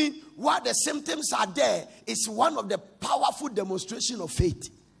 Thanksgiving, while the symptoms are there, is one of the powerful demonstrations of faith.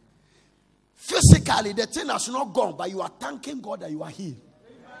 Physically, the thing has not gone, but you are thanking God that you are healed.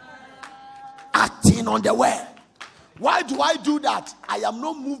 Acting on the word. Why do I do that? I am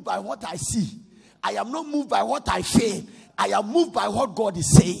not moved by what I see. I am not moved by what I feel. I am moved by what God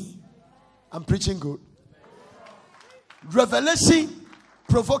is saying. I'm preaching good. Revelation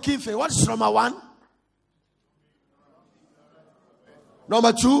provoking faith. What is number 1?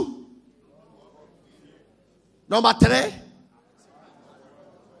 Number 2? Number 3?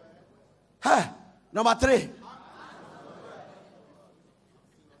 Hey, number 3.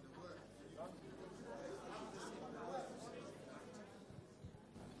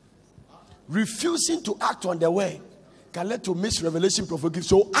 Refusing to act on the word can lead to misrevelation provoking.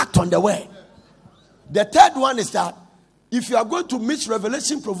 So act on the word. The third one is that if you are going to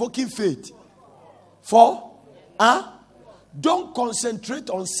misrevelation provoking faith, don't concentrate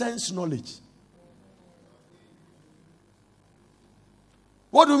on sense knowledge.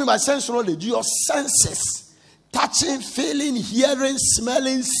 What do you mean by sense knowledge? Your senses. Touching, feeling, hearing,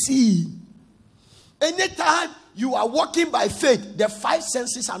 smelling, seeing. Anytime you are walking by faith, the 5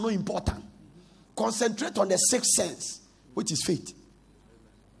 senses are not important. Concentrate on the 6th sense, which is faith.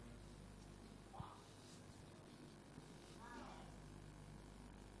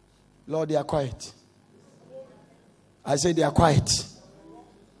 Lord, they are quiet. I say they are quiet.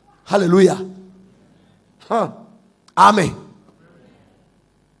 Hallelujah. Amen.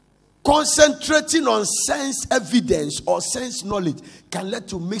 Concentrating on sense evidence or sense knowledge can lead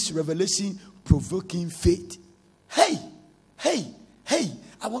to misrevelation provoking faith. Hey,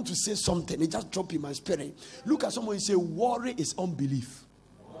 I want to say something. It just dropped in my spirit. Look at someone and say, worry is unbelief.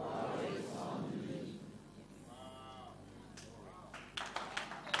 Worry is unbelief.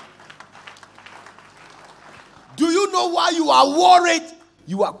 Do you know why you are worried?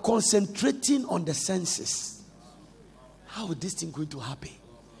 You are concentrating on the senses. How is this thing going to happen?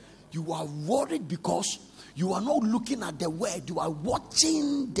 You are worried because you are not looking at the word. You are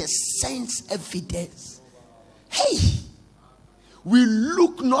watching the sense evidence. Hey, we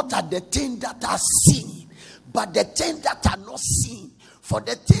look not at the things that are seen, but the things that are not seen. For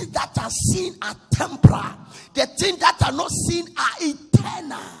the things that are seen are temporal. The things that are not seen are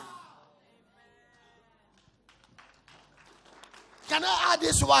eternal. Can I add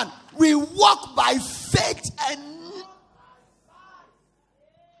this one? We walk by faith and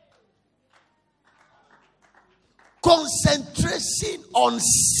concentration on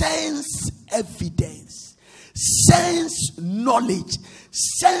sense evidence. Sense knowledge.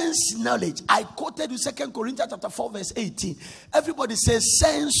 Sense knowledge. I quoted you 2 Corinthians chapter 4 verse 18. Everybody says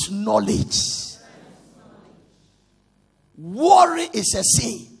sense knowledge. Worry is a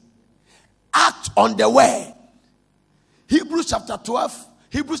sin. Act on the word. Hebrews chapter 12.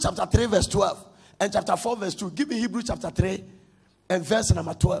 Hebrews chapter 3 verse 12. And chapter 4 verse 2. Give me Hebrews chapter 3 and verse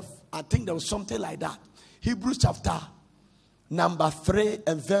number 12. I think there was something like that. Hebrews chapter number 3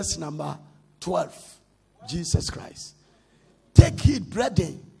 and verse number 12. Jesus Christ. Take heed,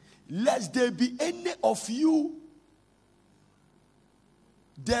 brethren, lest there be any of you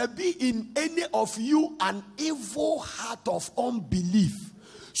there be in any of you an evil heart of unbelief.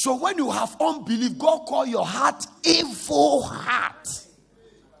 So when you have unbelief, God call your heart evil heart.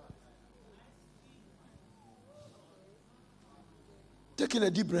 Taking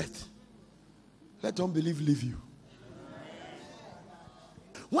a deep breath. Let unbelief leave you.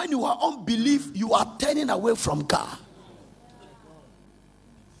 When you are unbelief, you are turning away from God.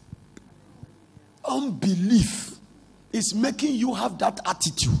 Unbelief is making you have that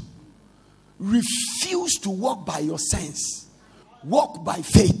attitude. Refuse to walk by your sense. Walk by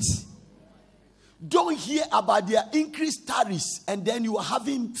faith. Don't hear about their increased tariffs and then you are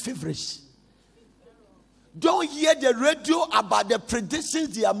having feverish. Don't hear the radio about the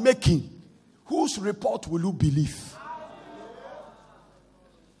predictions they are making. Whose report will you believe?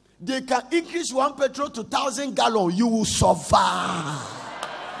 They can increase one petrol to 1,000 gallons. You will survive.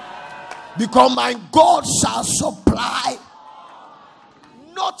 Because my God shall supply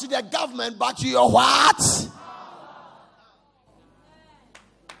not the government but your what?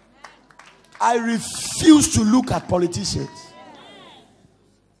 I refuse to look at politicians.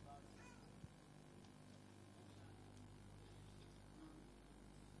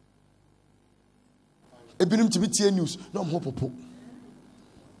 Ebinim tibi news. No more popo.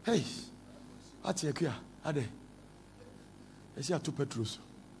 Hey, ati ekia ade. Esi atu petros.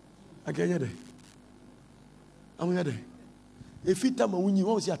 Agenya de. Amunya de. Efita ma wunyi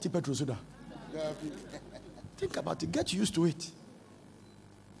won si ati petros da. Think about it. Get used to it.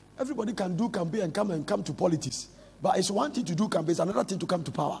 Everybody can do campaign and come to politics. But it's one thing to do campaign, it's another thing to come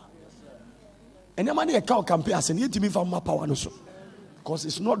to power. And the money account campaign as an need for more power also. Because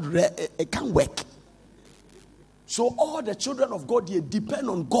it's not it can't work. So all the children of God, they depend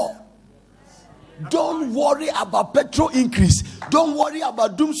on God. Don't worry about petrol increase. Don't worry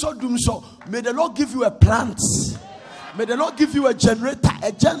about doom so. May the Lord give you a plant. May the Lord give you a generator,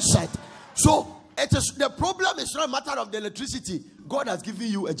 a genset. So it is, the problem is not a matter of the electricity. God has given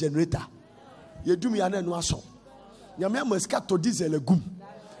you a generator. You do me an enwaso. Yamia muska to diesel gum.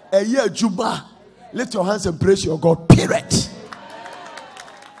 A year juma. Lift your hands and praise your God. Period.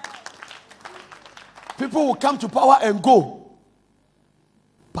 People will come to power and go.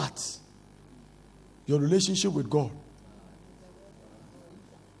 But your relationship with God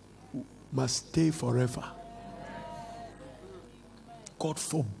must stay forever. God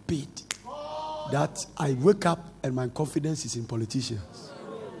forbid that I wake up and my confidence is in politicians.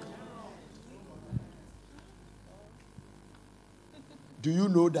 Do you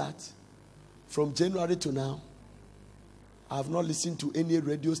know that from January to now, I have not listened to any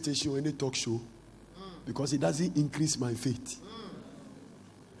radio station or any talk show because it doesn't increase my faith.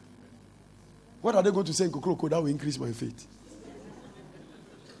 What are they going to say in Kokroko that will increase my faith?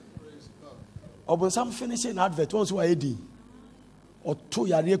 Or when some finishing advert, once who are AD, or to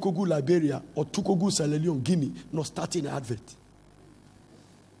Yare Kogu Liberia, or to Kogu Sierra Leone, Guinea, not starting an advert.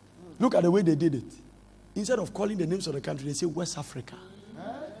 Look at the way they did it. Instead of calling the names of the country, they say West Africa.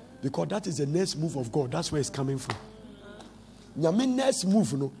 Because that is the next move of God. That's where it's coming from. Nyame next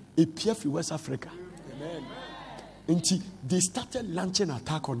move, no, a PF in West Africa. Amen. And they started launching an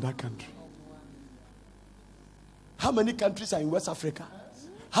attack on that country. How many countries are in West Africa?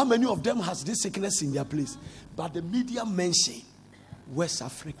 How many of them has this sickness in their place? But the media mention West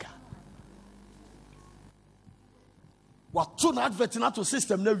Africa. What to not advert to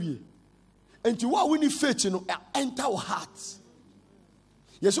system na wie. And to what we need faith, you know, enter our hearts.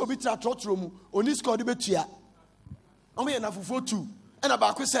 Yes, we try to room. Only score the betia. I'm here enough for two. And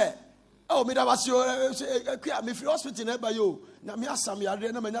about we say, oh, me that was your me free hospital never you. Na me asam ya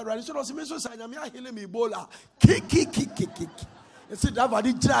re na me na rani. So no se me so say na me healing me Ebola. Kick. You see that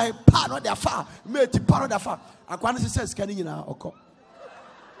body dry. Pa no dey far. Me ti pa no dey far. Akwa no say scanning nyina okọ.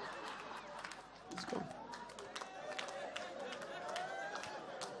 Let's go.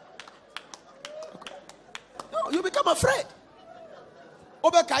 No, you become afraid.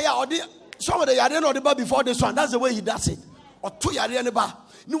 Obekaya or the some of the yare or the bar before this one. That's the way he does it. Or two yare and the bar.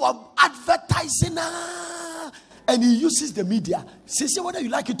 No, I'm advertising and he uses the media. Say whether you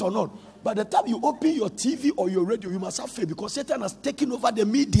like it or not. By the time you open your TV or your radio, you must have faith because Satan has taken over the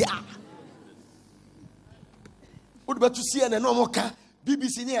media. What about to CNN no more?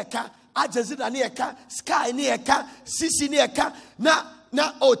 BBC ni eka, Al Jazeera ni eka, Sky ni eka, CC ni eka, na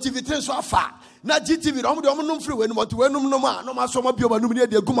TV3 so far. Na GTV no free when no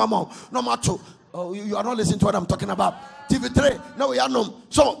you are not listening to what I'm talking about. TV3 now we are no.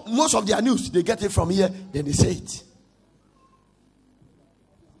 So most of their news they get it from here, then they say it.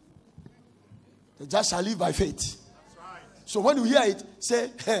 The just shall live by faith. That's right. So when you hear it, say,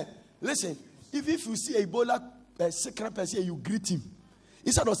 hey, listen, if you see a Ebola sick person, you greet him.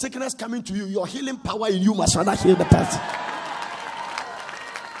 Instead of sickness coming to you, your healing power in you must rather heal the person.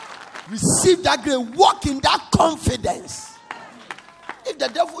 Receive that grace. Walk in that confidence.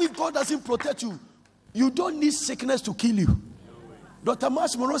 If God doesn't protect you, you don't need sickness to kill you. Dr.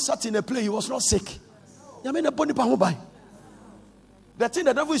 Marsh Monroe sat in a plane. He was not sick. The thing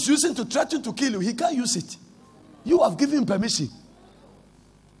the devil is using to threaten to kill you, he can't use it. You have given him permission.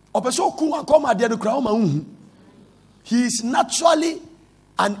 He is naturally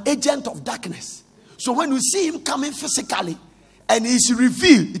an agent of darkness. So when you see him coming physically and he is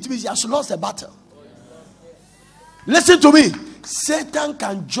revealed, it means he has lost the battle. Listen to me. Satan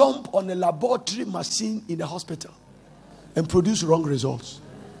can jump on a laboratory machine in the hospital and produce wrong results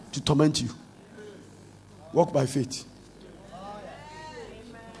to torment you. Walk by faith.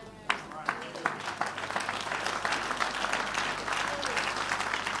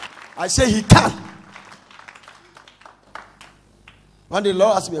 I say he can. One day the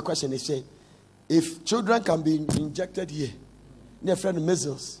Lord asked me a question. He said, if children can be injected here, near friend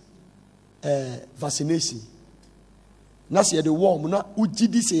measles, vaccination. Now see the warm. Now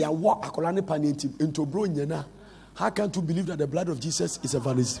ujidi say a walk akolane pani into bro nyena. How can't you believe that the blood of Jesus is a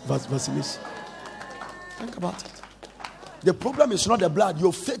vaccination? Think about it. The problem is not the blood.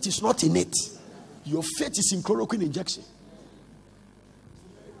 Your faith is not in it. Your faith is in chloroquine injection.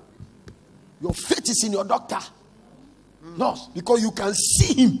 Your faith is in your doctor. No, because you can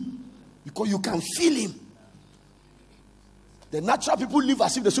see him. Because you can feel him. The natural people live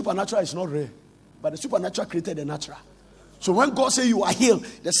as if the supernatural is not real. But the supernatural created the natural. So when God says you are healed,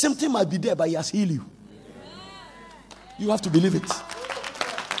 the symptom might be there, but he has healed you. You have to believe it.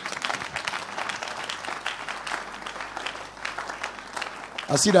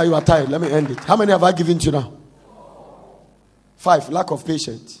 I see that you are tired. Let me end it. How many have I given to you now? 5. Lack of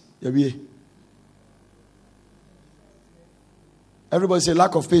patience. Everybody say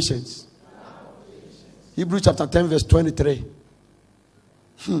lack of patience. Hebrews chapter 10 verse 23.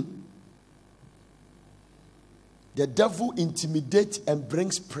 The devil intimidates and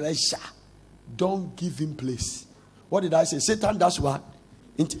brings pressure. Don't give him place. What did I say? Satan does what?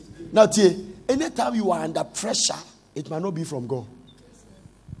 Now, anytime you are under pressure, it might not be from God.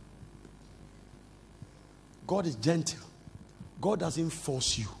 God is gentle. God doesn't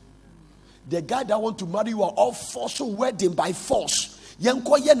force you. The guy that want to marry you are all forced to wedding by force. In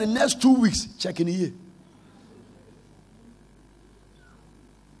the next 2 weeks, check in here.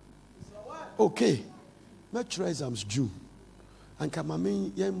 Okay. Metro exams June. And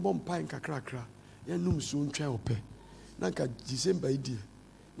kamame yen bomb pine kakrakra. Yen num soon try ope. Nanka December idea.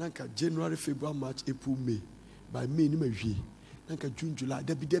 Nanka January, February, March, April, May. By May ni me. Nanka June, July.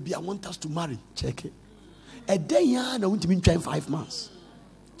 Debbie, I want us to marry. Check it. A day ya na want to be trying 5 months.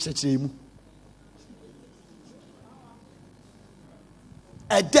 Check it.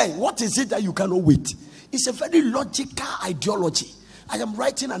 A day. What is it that you cannot wait? It's a very logical ideology. I am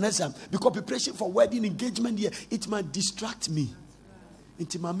writing an exam because preparation for wedding engagement here, it might distract me.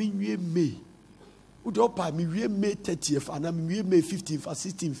 Into my May. Udopa me May 30th and I'm May 15th or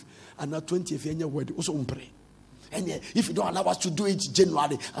 16th and now 20th in your wedding. Also pray. And if you don't allow us to do it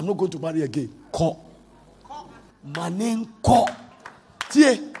January, I'm not going to marry again. Call. Manen call.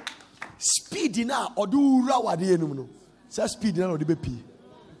 Tie. Speed now or do rawa de no. Say speed now or the BP.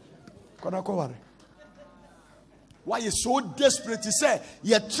 Kona ko ware. Why you so desperate to say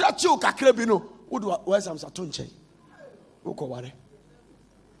you try to kakra bi no where's am satonche uko ware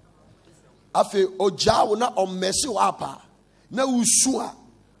afi oja na omesi wapa na usua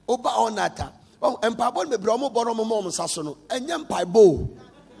oba onata empabo me bro mo boro mo mo saso no enye mpaibo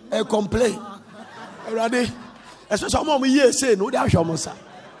e complain erade especially mo ye say no dey ahwe mo sa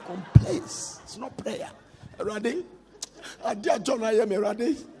complaints. It's not prayer erade adia John aye me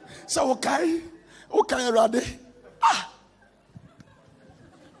erade say okay erade.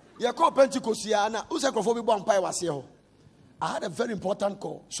 You call Pentecost Yana. Who's a crofobia bomb pie was here? I had a very important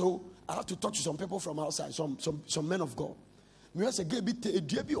call, so I have to talk to some people from outside, some men of God. Me was a gay bit a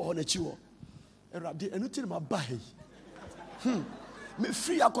debi on a chiwo. And nothing my bahy. Me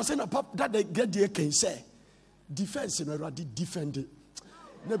free a concern pap that they get the can say. Defense in a radi defend it.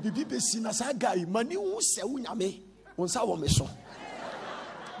 Na bibi sina sagai mani who say unyame on saw me so.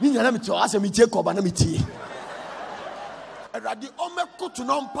 Ninya me to ask me Jacob and me tea. Eradi omeko to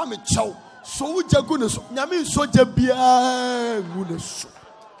no mpa me chew so wo jagu ne so nyame so ja bia gu ne so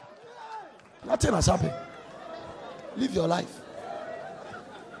nothing has happened. Live your life.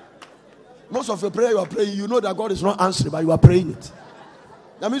 Most of your prayer you are praying, you know that God is not answering, but you are praying it.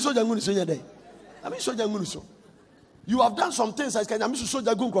 Nyame so jagu ne so nya dey nyame so jagu ne so you have done some things like nyame so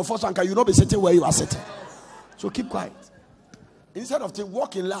jagu nkrofo so anka you not be sitting where you are sitting, so keep quiet. Instead of saying,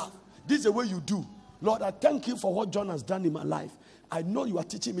 walk in love. This is the way you do. Lord, I thank you for what John has done in my life. I know you are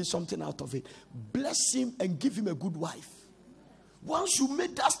teaching me something out of it. Bless him and give him a good wife. Once you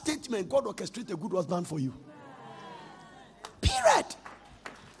make that statement, God orchestrates a good husband for you. Period.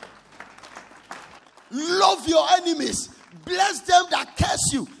 Love your enemies. Bless them that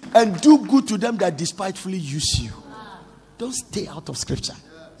curse you. And do good to them that despitefully use you. Don't stay out of scripture.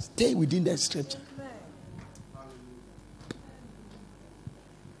 Stay within the scripture.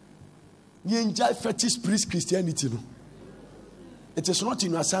 You enjoy fetish priest Christianity. No? It is not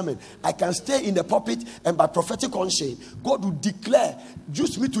in your assignment. I can stay in the pulpit and by prophetic unction, God will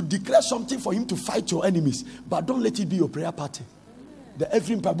use me to declare something for him to fight your enemies. But don't let it be your prayer party. The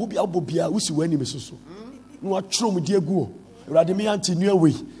every pabubi albobia usi enemies also. No atro mu die gu. Erade me anti new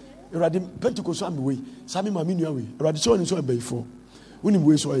way. Erade Pentecost am way. Sami mami new way. Erade so ni so e before. Woni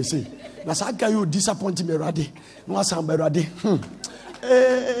way so I say. Na sa guy you disappoint me erade. No asam erade.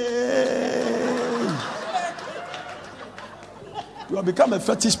 You have become a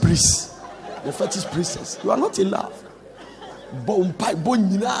fetish priest. The fetish priestess. You are not in love. And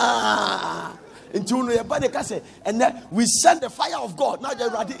then we send the fire of God. Now they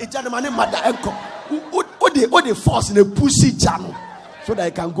force in a pussy channel so that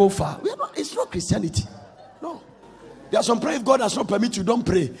I can go far. It's not Christianity. No. There are some prayer if God does not permit you, don't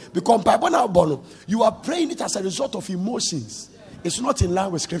pray. Because you are praying it as a result of emotions. It's not in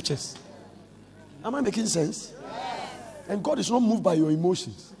line with scriptures. Am I making sense? And God is not moved by your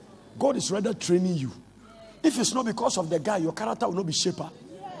emotions. God is rather training you. If it's not because of the guy, your character will not be shaped.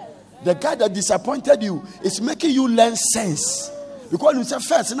 The guy that disappointed you is making you learn sense. Because you said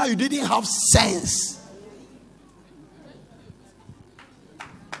first, now you didn't have sense.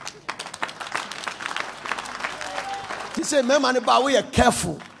 He said, "Man, we are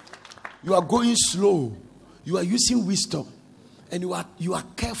careful. You are going slow. You are using wisdom, and you are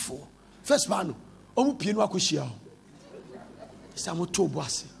careful." First man,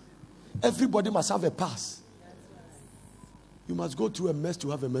 everybody must have a pass. You must go through a mess to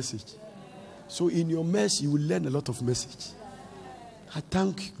have a message. So in your mess, you will learn a lot of message. I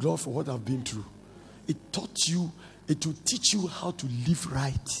thank God for what I've been through. It will teach you how to live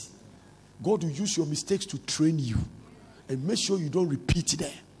right. God will use your mistakes to train you and make sure you don't repeat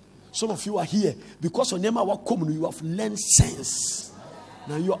them. Some of you are here because on Nema Wakomu, you have learned sense.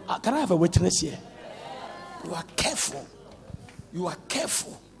 Now can I have a witness here? You are careful. You are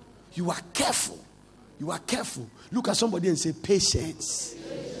careful. You are careful. You are careful. Look at somebody and say, patience.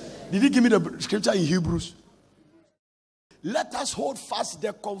 Did he give me the scripture in Hebrews? Let us hold fast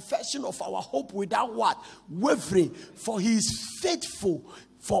the confession of our hope without what? Wavering. For he is faithful.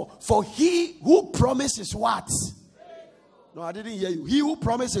 For he who promises what? No, I didn't hear you. He who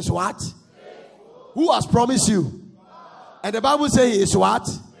promises what? Faithful. Who has promised you? God. And the Bible says he is what?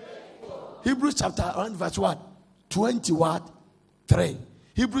 Faithful. Hebrews chapter 1 verse what? 20 what? 3.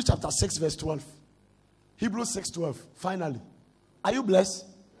 Hebrews chapter 6 verse 12. Hebrews 6:12. Finally. Are you blessed?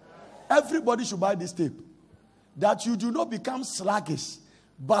 Yes. Everybody should buy this tape. That you do not become sluggish,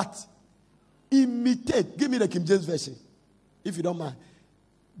 but imitate. Give me the King James version, if you don't mind.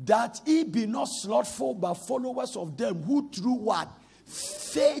 That ye be not slothful, but followers of them who through what?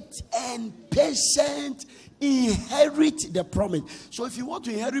 Faith and patience inherit the promise. So if you want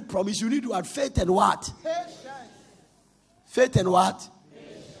to inherit promise, you need to have faith and what? Patience. Faith and what?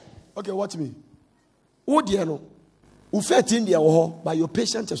 Patience. Okay, watch me. Oh dear no. You faith in there, but your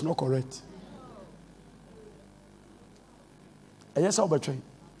patience is not correct. And yes, I'll betray.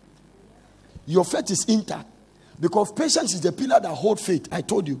 Your faith is intact. Because patience is the pillar that holds faith. I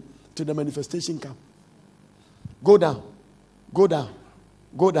told you, to the manifestation camp. Go down. Go down.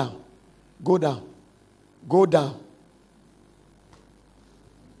 Go down. Go down. Go down.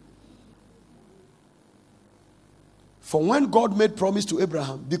 For when God made promise to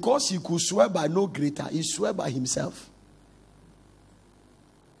Abraham, because he could swear by no greater, he swore by himself.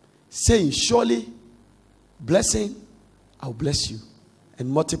 Saying, surely, blessing, I'll bless you. And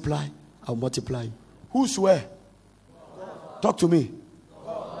multiply, I'll multiply you. Who swear? Talk to me.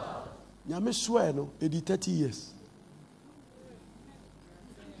 Nyame swear no, 30 years.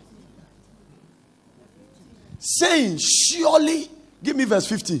 Saying, surely, give me verse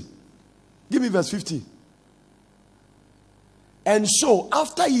 50. Give me verse 50. And so,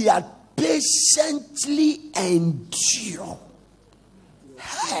 after he had patiently endured,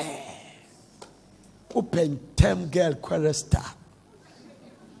 hey, open tem girl queresta.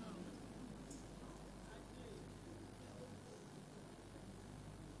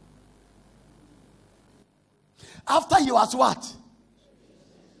 After he was what?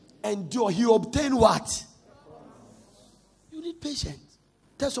 Endure. He obtained what? You need Patient.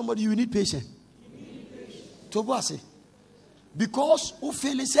 Tell somebody you need patience. Because who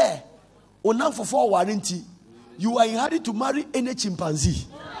feel is there? For warranty. You are in hurry to marry any chimpanzee.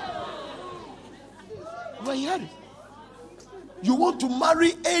 You are in hurry. You want to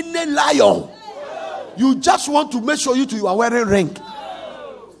marry any lion. You just want to make sure you are wearing ring.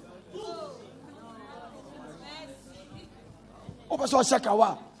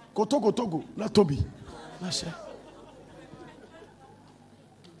 Togo, not Toby.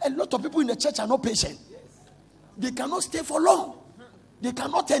 A lot of people in the church are not patient. They cannot stay for long. They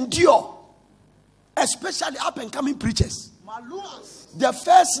cannot endure. Especially up and coming preachers. The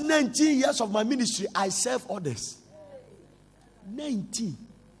first 19 years of my ministry, I serve others. 19.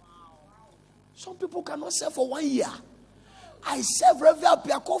 Some people cannot serve for 1 year. I served Reverend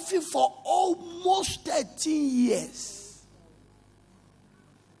Pierre Kofi for almost 13 years.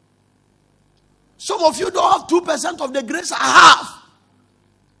 Some of you don't have 2% of the grace I have.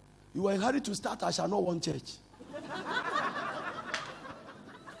 You are in a hurry to start, I shall not want church.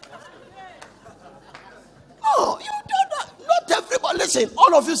 No, you don't. Not everybody. Listen,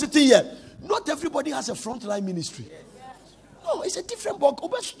 all of you sitting here, not everybody has a frontline ministry. No, it's a different book. You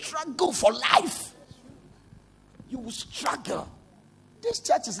will struggle for life. You will struggle. This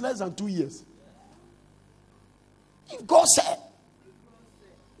church is less than 2 years. If God said,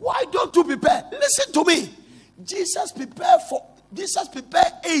 why don't you prepare? Listen to me. Jesus prepared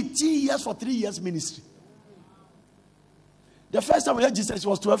 18 years for 3 years ministry. The first time we heard Jesus, it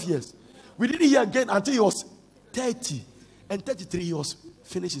was 12 years. We didn't hear again until he was 30 and 33 years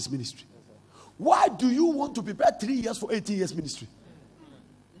finished his ministry. Why do you want to prepare 3 years for 18 years ministry?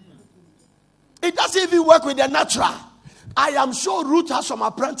 It doesn't even work with the natural. I am sure Ruth has some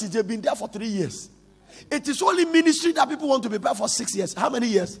apprentices. They've been there for 3 years. It is only ministry that people want to prepare for 6 years. How many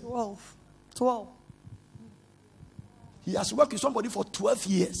years? 12. He has worked with somebody for 12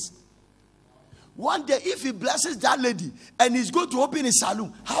 years. One day, if he blesses that lady and he's going to open a salon,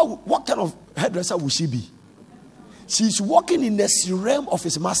 what kind of hairdresser will she be? She's walking in the realm of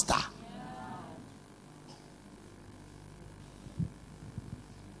his master.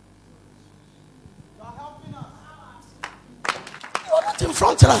 You are not in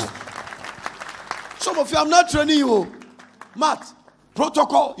front line. Some of you, I'm not training you. Matt,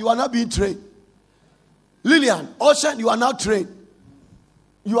 protocol, you are not being trained. Lillian, Ocean, you are now trained.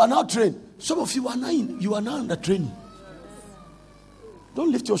 You are now trained. Some of you are now under training.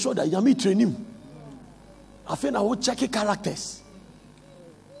 Don't lift your shoulder. You are me training. I think I will check characters.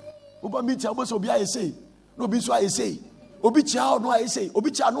 Oba meet your boss, Obi I say. No be so I say. Obi chia no I say.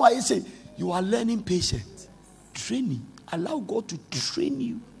 Obi chia no I say. You are learning patience. Training. Allow God to train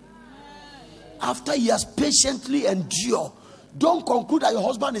you. After he has patiently endured, don't conclude that your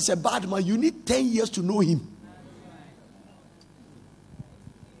husband is a bad man. You need 10 years to know him.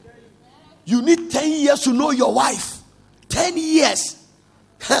 You need 10 years to know your wife. 10 years.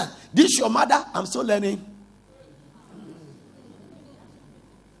 This your mother? I'm still learning.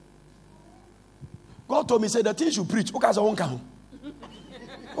 God told me, say the things you preach. Okay, so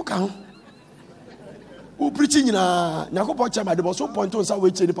okay. Who preaching in a Nyakopo Chama? There was so point on some way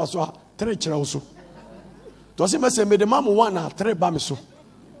to the pastor. 3 also. Does it say me the mama 1 3 bamiso?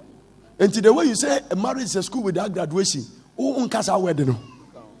 And to the way you say a marriage is a school without graduation, who unkasa wedding?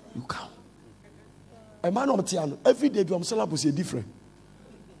 You can't. A man of Tiano, every day you am syllabus is different.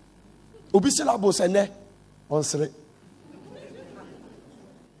 Obi syllabus ene on sere.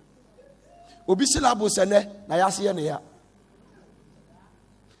 Obi syllabus ene na yasi ye ne ya.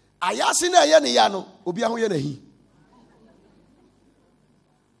 Ayasi na ye ne ya no, obi aho ye na hi.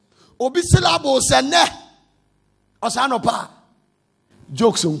 Obi syllabus ene osano pa.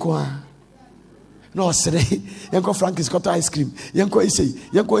 Jokes unko. No sere. Yanko Frankis got ice cream. Yanko say.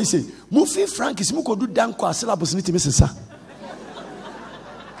 Mufi Frankis muko do danko a syllabus ni timesisa.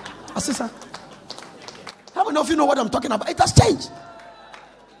 Asisa. How many of you know what I'm talking about? It has changed.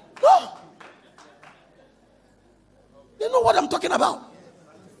 No. You know what I'm talking about?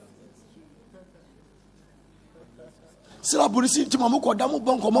 Syllabus ni timamuko damu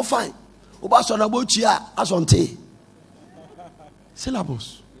bonko mo fine. Oba so na bo chia asonte.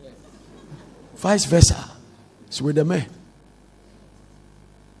 Syllabus. Vice versa. It's with the man.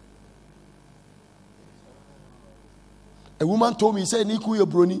 A woman told me, say, Niku your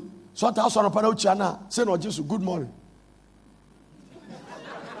brony. So I asked her, Panauchiana, say, no, just good morning.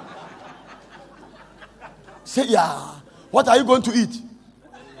 Say, yeah, what are you going to eat?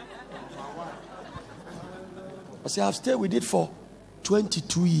 I say, I've stayed with it for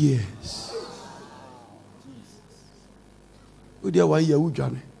 22 years. Oh, dear, 1 year,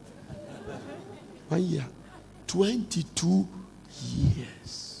 1 year. 22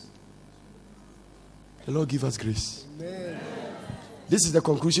 years. The Lord give us grace. Amen. This is the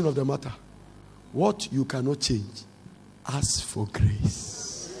conclusion of the matter. What you cannot change, ask for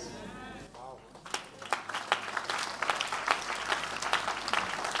grace.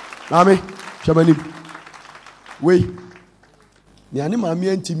 Mami, Shamani, wait. Niani mami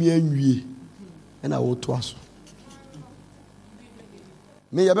entimi enwie, and I will twaso.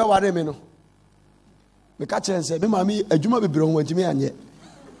 Me yabe ware me no. Me ka chen se me mami adwuma bebre ho antimi anye.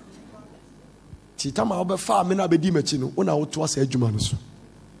 Chitama obefa me na bedi machi no, una wo to asa adwuma no so.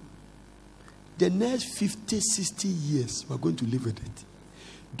 The next 50, 60 years we are going to live with it.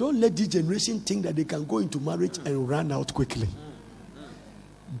 Don't let this generation think that they can go into marriage and run out quickly.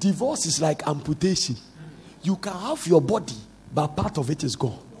 Divorce is like amputation. You can have your body, but part of it is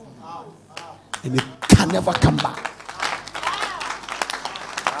gone. And it can never come back.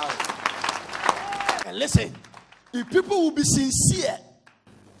 And listen, if people will be sincere,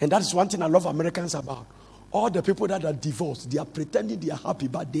 and that is one thing I love Americans about. All the people that are divorced, they are pretending they are happy,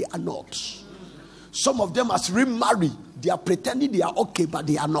 but they are not. Some of them has remarried. They are pretending they are okay, but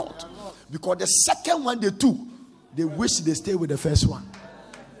they are not. Because the second one they took, they wish they stay with the first one.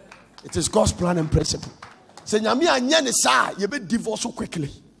 It is God's plan and principle. Say, you be divorced so quickly.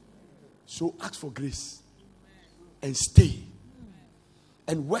 So ask for grace and stay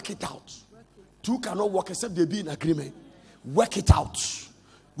and work it out. Two cannot work except they be in agreement. Work it out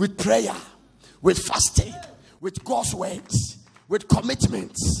with prayer, with fasting, with God's words, with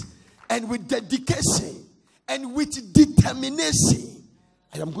commitments, and with dedication, and with determination.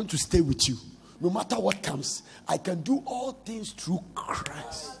 I am going to stay with you. No matter what comes, I can do all things through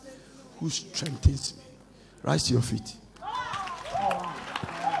Christ who strengthens me. Rise to your feet.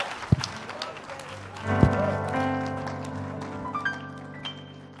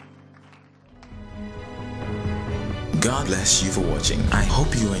 God bless you for watching. I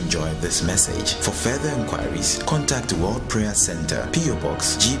hope you enjoyed this message. For further inquiries, contact World Prayer Center, PO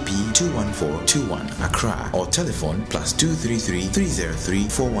Box GP 21421, Accra, or telephone +233 303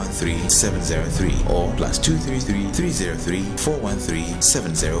 413 703 or +233 303 413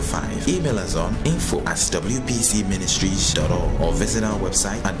 705. Email us on info@wpcministries.org or visit our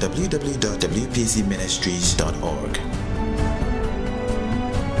website at www.wpcministries.org.